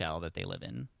building a shell that they live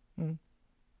in.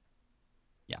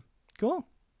 Yeah. Cool.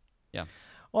 Yeah.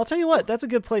 Well, I'll tell you what, that's a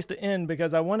good place to end,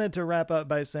 because I wanted to wrap up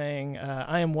by saying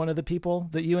I am one of the people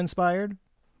that you inspired.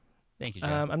 Thank you, Joe.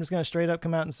 I'm just going to straight up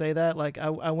come out and say that. Like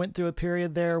I went through a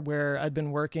period there where I'd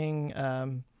been working,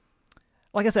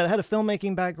 like I said, I had a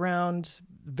filmmaking background,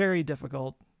 very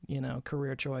difficult,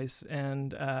 career choice.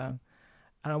 And I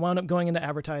wound up going into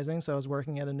advertising. So I was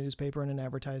working at a newspaper in an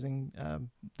advertising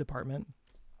department.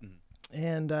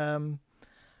 And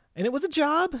it was a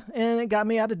job, and it got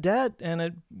me out of debt, and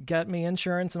it got me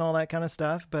insurance and all that kind of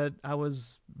stuff. But I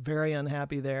was very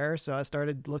unhappy there. So I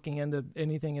started looking into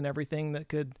anything and everything that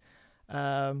could,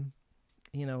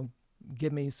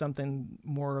 give me something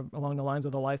more along the lines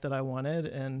of the life that I wanted.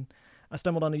 And I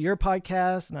stumbled onto your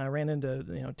podcast, and I ran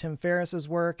into, Tim Ferriss's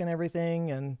work and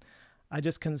everything. And I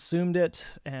just consumed it.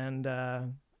 And,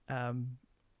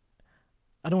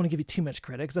 I don't want to give you too much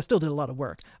credit because I still did a lot of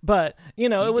work, but it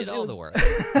was all the work.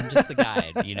 I'm just the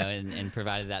guide, and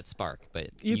provided that spark. But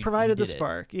you provided the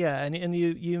spark, yeah, and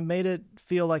you made it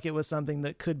feel like it was something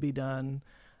that could be done.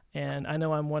 And I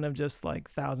know I'm one of just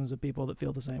like thousands of people that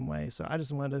feel the same way. So I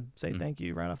just wanted to say thank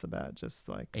you right off the bat. Just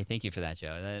like, hey, thank you for that,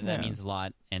 Joe. That means a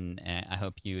lot, and I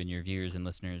hope you and your viewers and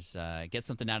listeners get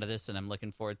something out of this. And I'm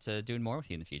looking forward to doing more with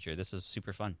you in the future. This was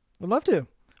super fun. We'd love to.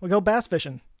 We'll go bass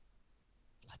fishing.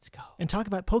 Let's go. And talk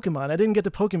about Pokemon. I didn't get to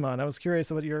Pokemon. I was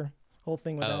curious what your whole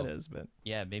thing with that is, but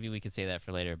yeah, maybe we could say that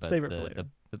for later. But save it for later.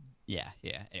 Yeah.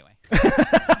 Anyway.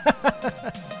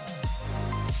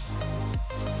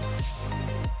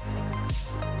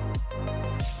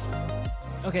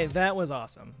 Okay, that was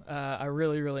awesome. I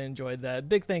really, really enjoyed that.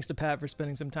 Big thanks to Pat for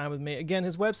spending some time with me. Again,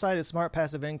 his website is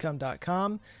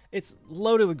smartpassiveincome.com. It's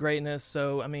loaded with greatness.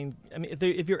 So, I mean,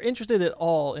 if you're interested at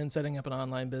all in setting up an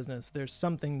online business, there's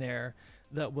something there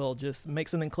that will just make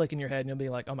something click in your head, and you'll be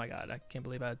like, oh my God, I can't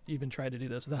believe I even tried to do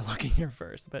this without looking here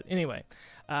first. But anyway,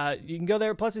 you can go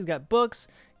there. Plus, he's got books.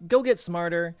 Go get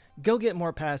smarter. Go get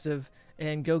more passive,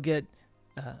 and go get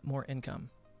more income.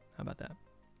 How about that?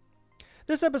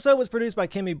 This episode was produced by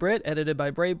Kimmy Britt, edited by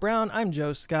Brave Brown. I'm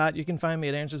Joe Scott. You can find me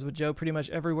at Answers with Joe pretty much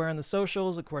everywhere on the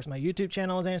socials. Of course, my YouTube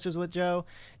channel is Answers with Joe.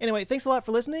 Anyway, thanks a lot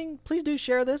for listening. Please do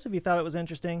share this if you thought it was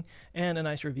interesting, and a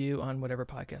nice review on whatever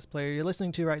podcast player you're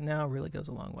listening to right now really goes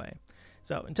a long way.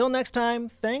 So until next time,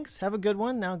 thanks. Have a good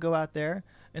one. Now go out there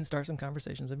and start some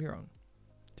conversations of your own.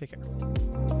 Take care.